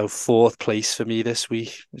 So 4th place for me this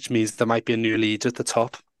week, which means there might be a new leader at the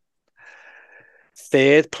top.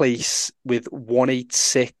 3rd place with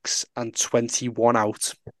 186 and 21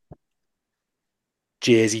 out,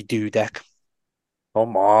 Jerzy Dudek.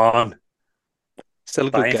 Come on. Still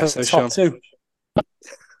a good Dying for guess, the though, top Sean. two.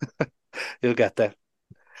 You'll get there.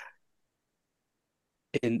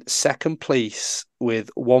 In second place with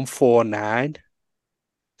 149,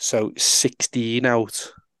 so 16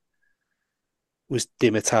 out, was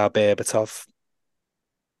Dimitar Berbatov,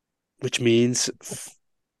 which has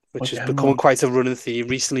Again, become man. quite a running theme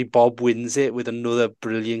recently. Bob wins it with another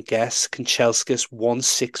brilliant guess. Kanchelskis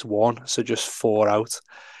 161, so just 4 out.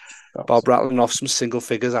 Bob rattling off some single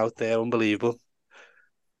figures out there, unbelievable.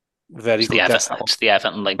 Very good guess. It's the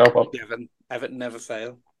Everton link. Go, Bob. Everton never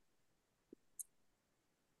fail.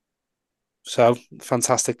 So,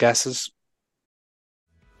 fantastic guesses.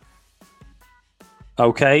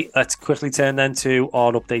 Okay, let's quickly turn then to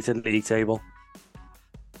our updated league table.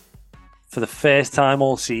 For the first time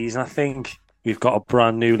all season, I think, we've got a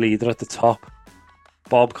brand new leader at the top.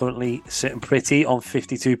 Bob currently sitting pretty on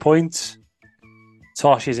 52 points.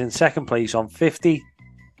 Tosh is in second place on 50.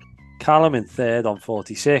 Callum in third on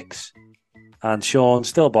 46. And Sean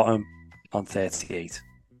still bottom on 38.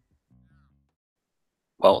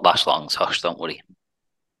 Won't last long, Tosh, don't worry.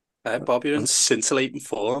 Bob, you're in scintillating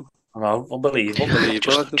form. I know, unbelievable.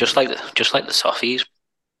 Just like the Soffies.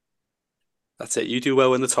 That's it. You do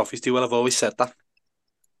well when the Toffees do well. I've always said that.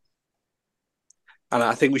 And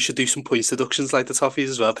I think we should do some points deductions like the Toffees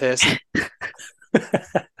as well, Pearson.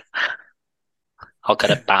 I'll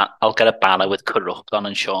get a banner with corrupt on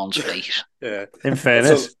and Sean's face. Yeah. In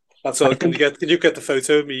fairness. That's all. Can you get the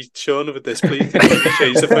photo of me, Sean, with this, please? Can you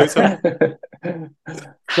change the photo?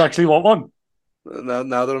 You actually want one? Now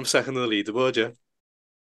that I'm second on the leaderboard, yeah.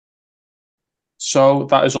 So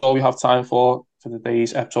that is all we have time for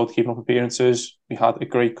today's episode, Keeping Up Appearances. We had a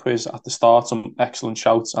great quiz at the start, some excellent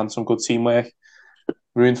shouts and some good teamwork.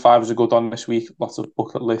 Maroon 5 was a good one this week. Lots of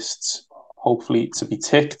bucket lists, hopefully to be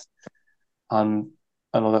ticked. And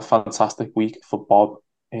another fantastic week for Bob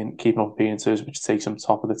in Keeping Up Appearances, which takes him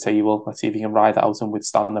top of the table. Let's see if he can ride it out and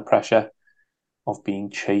withstand the pressure of being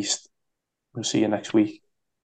chased. We'll see you next week.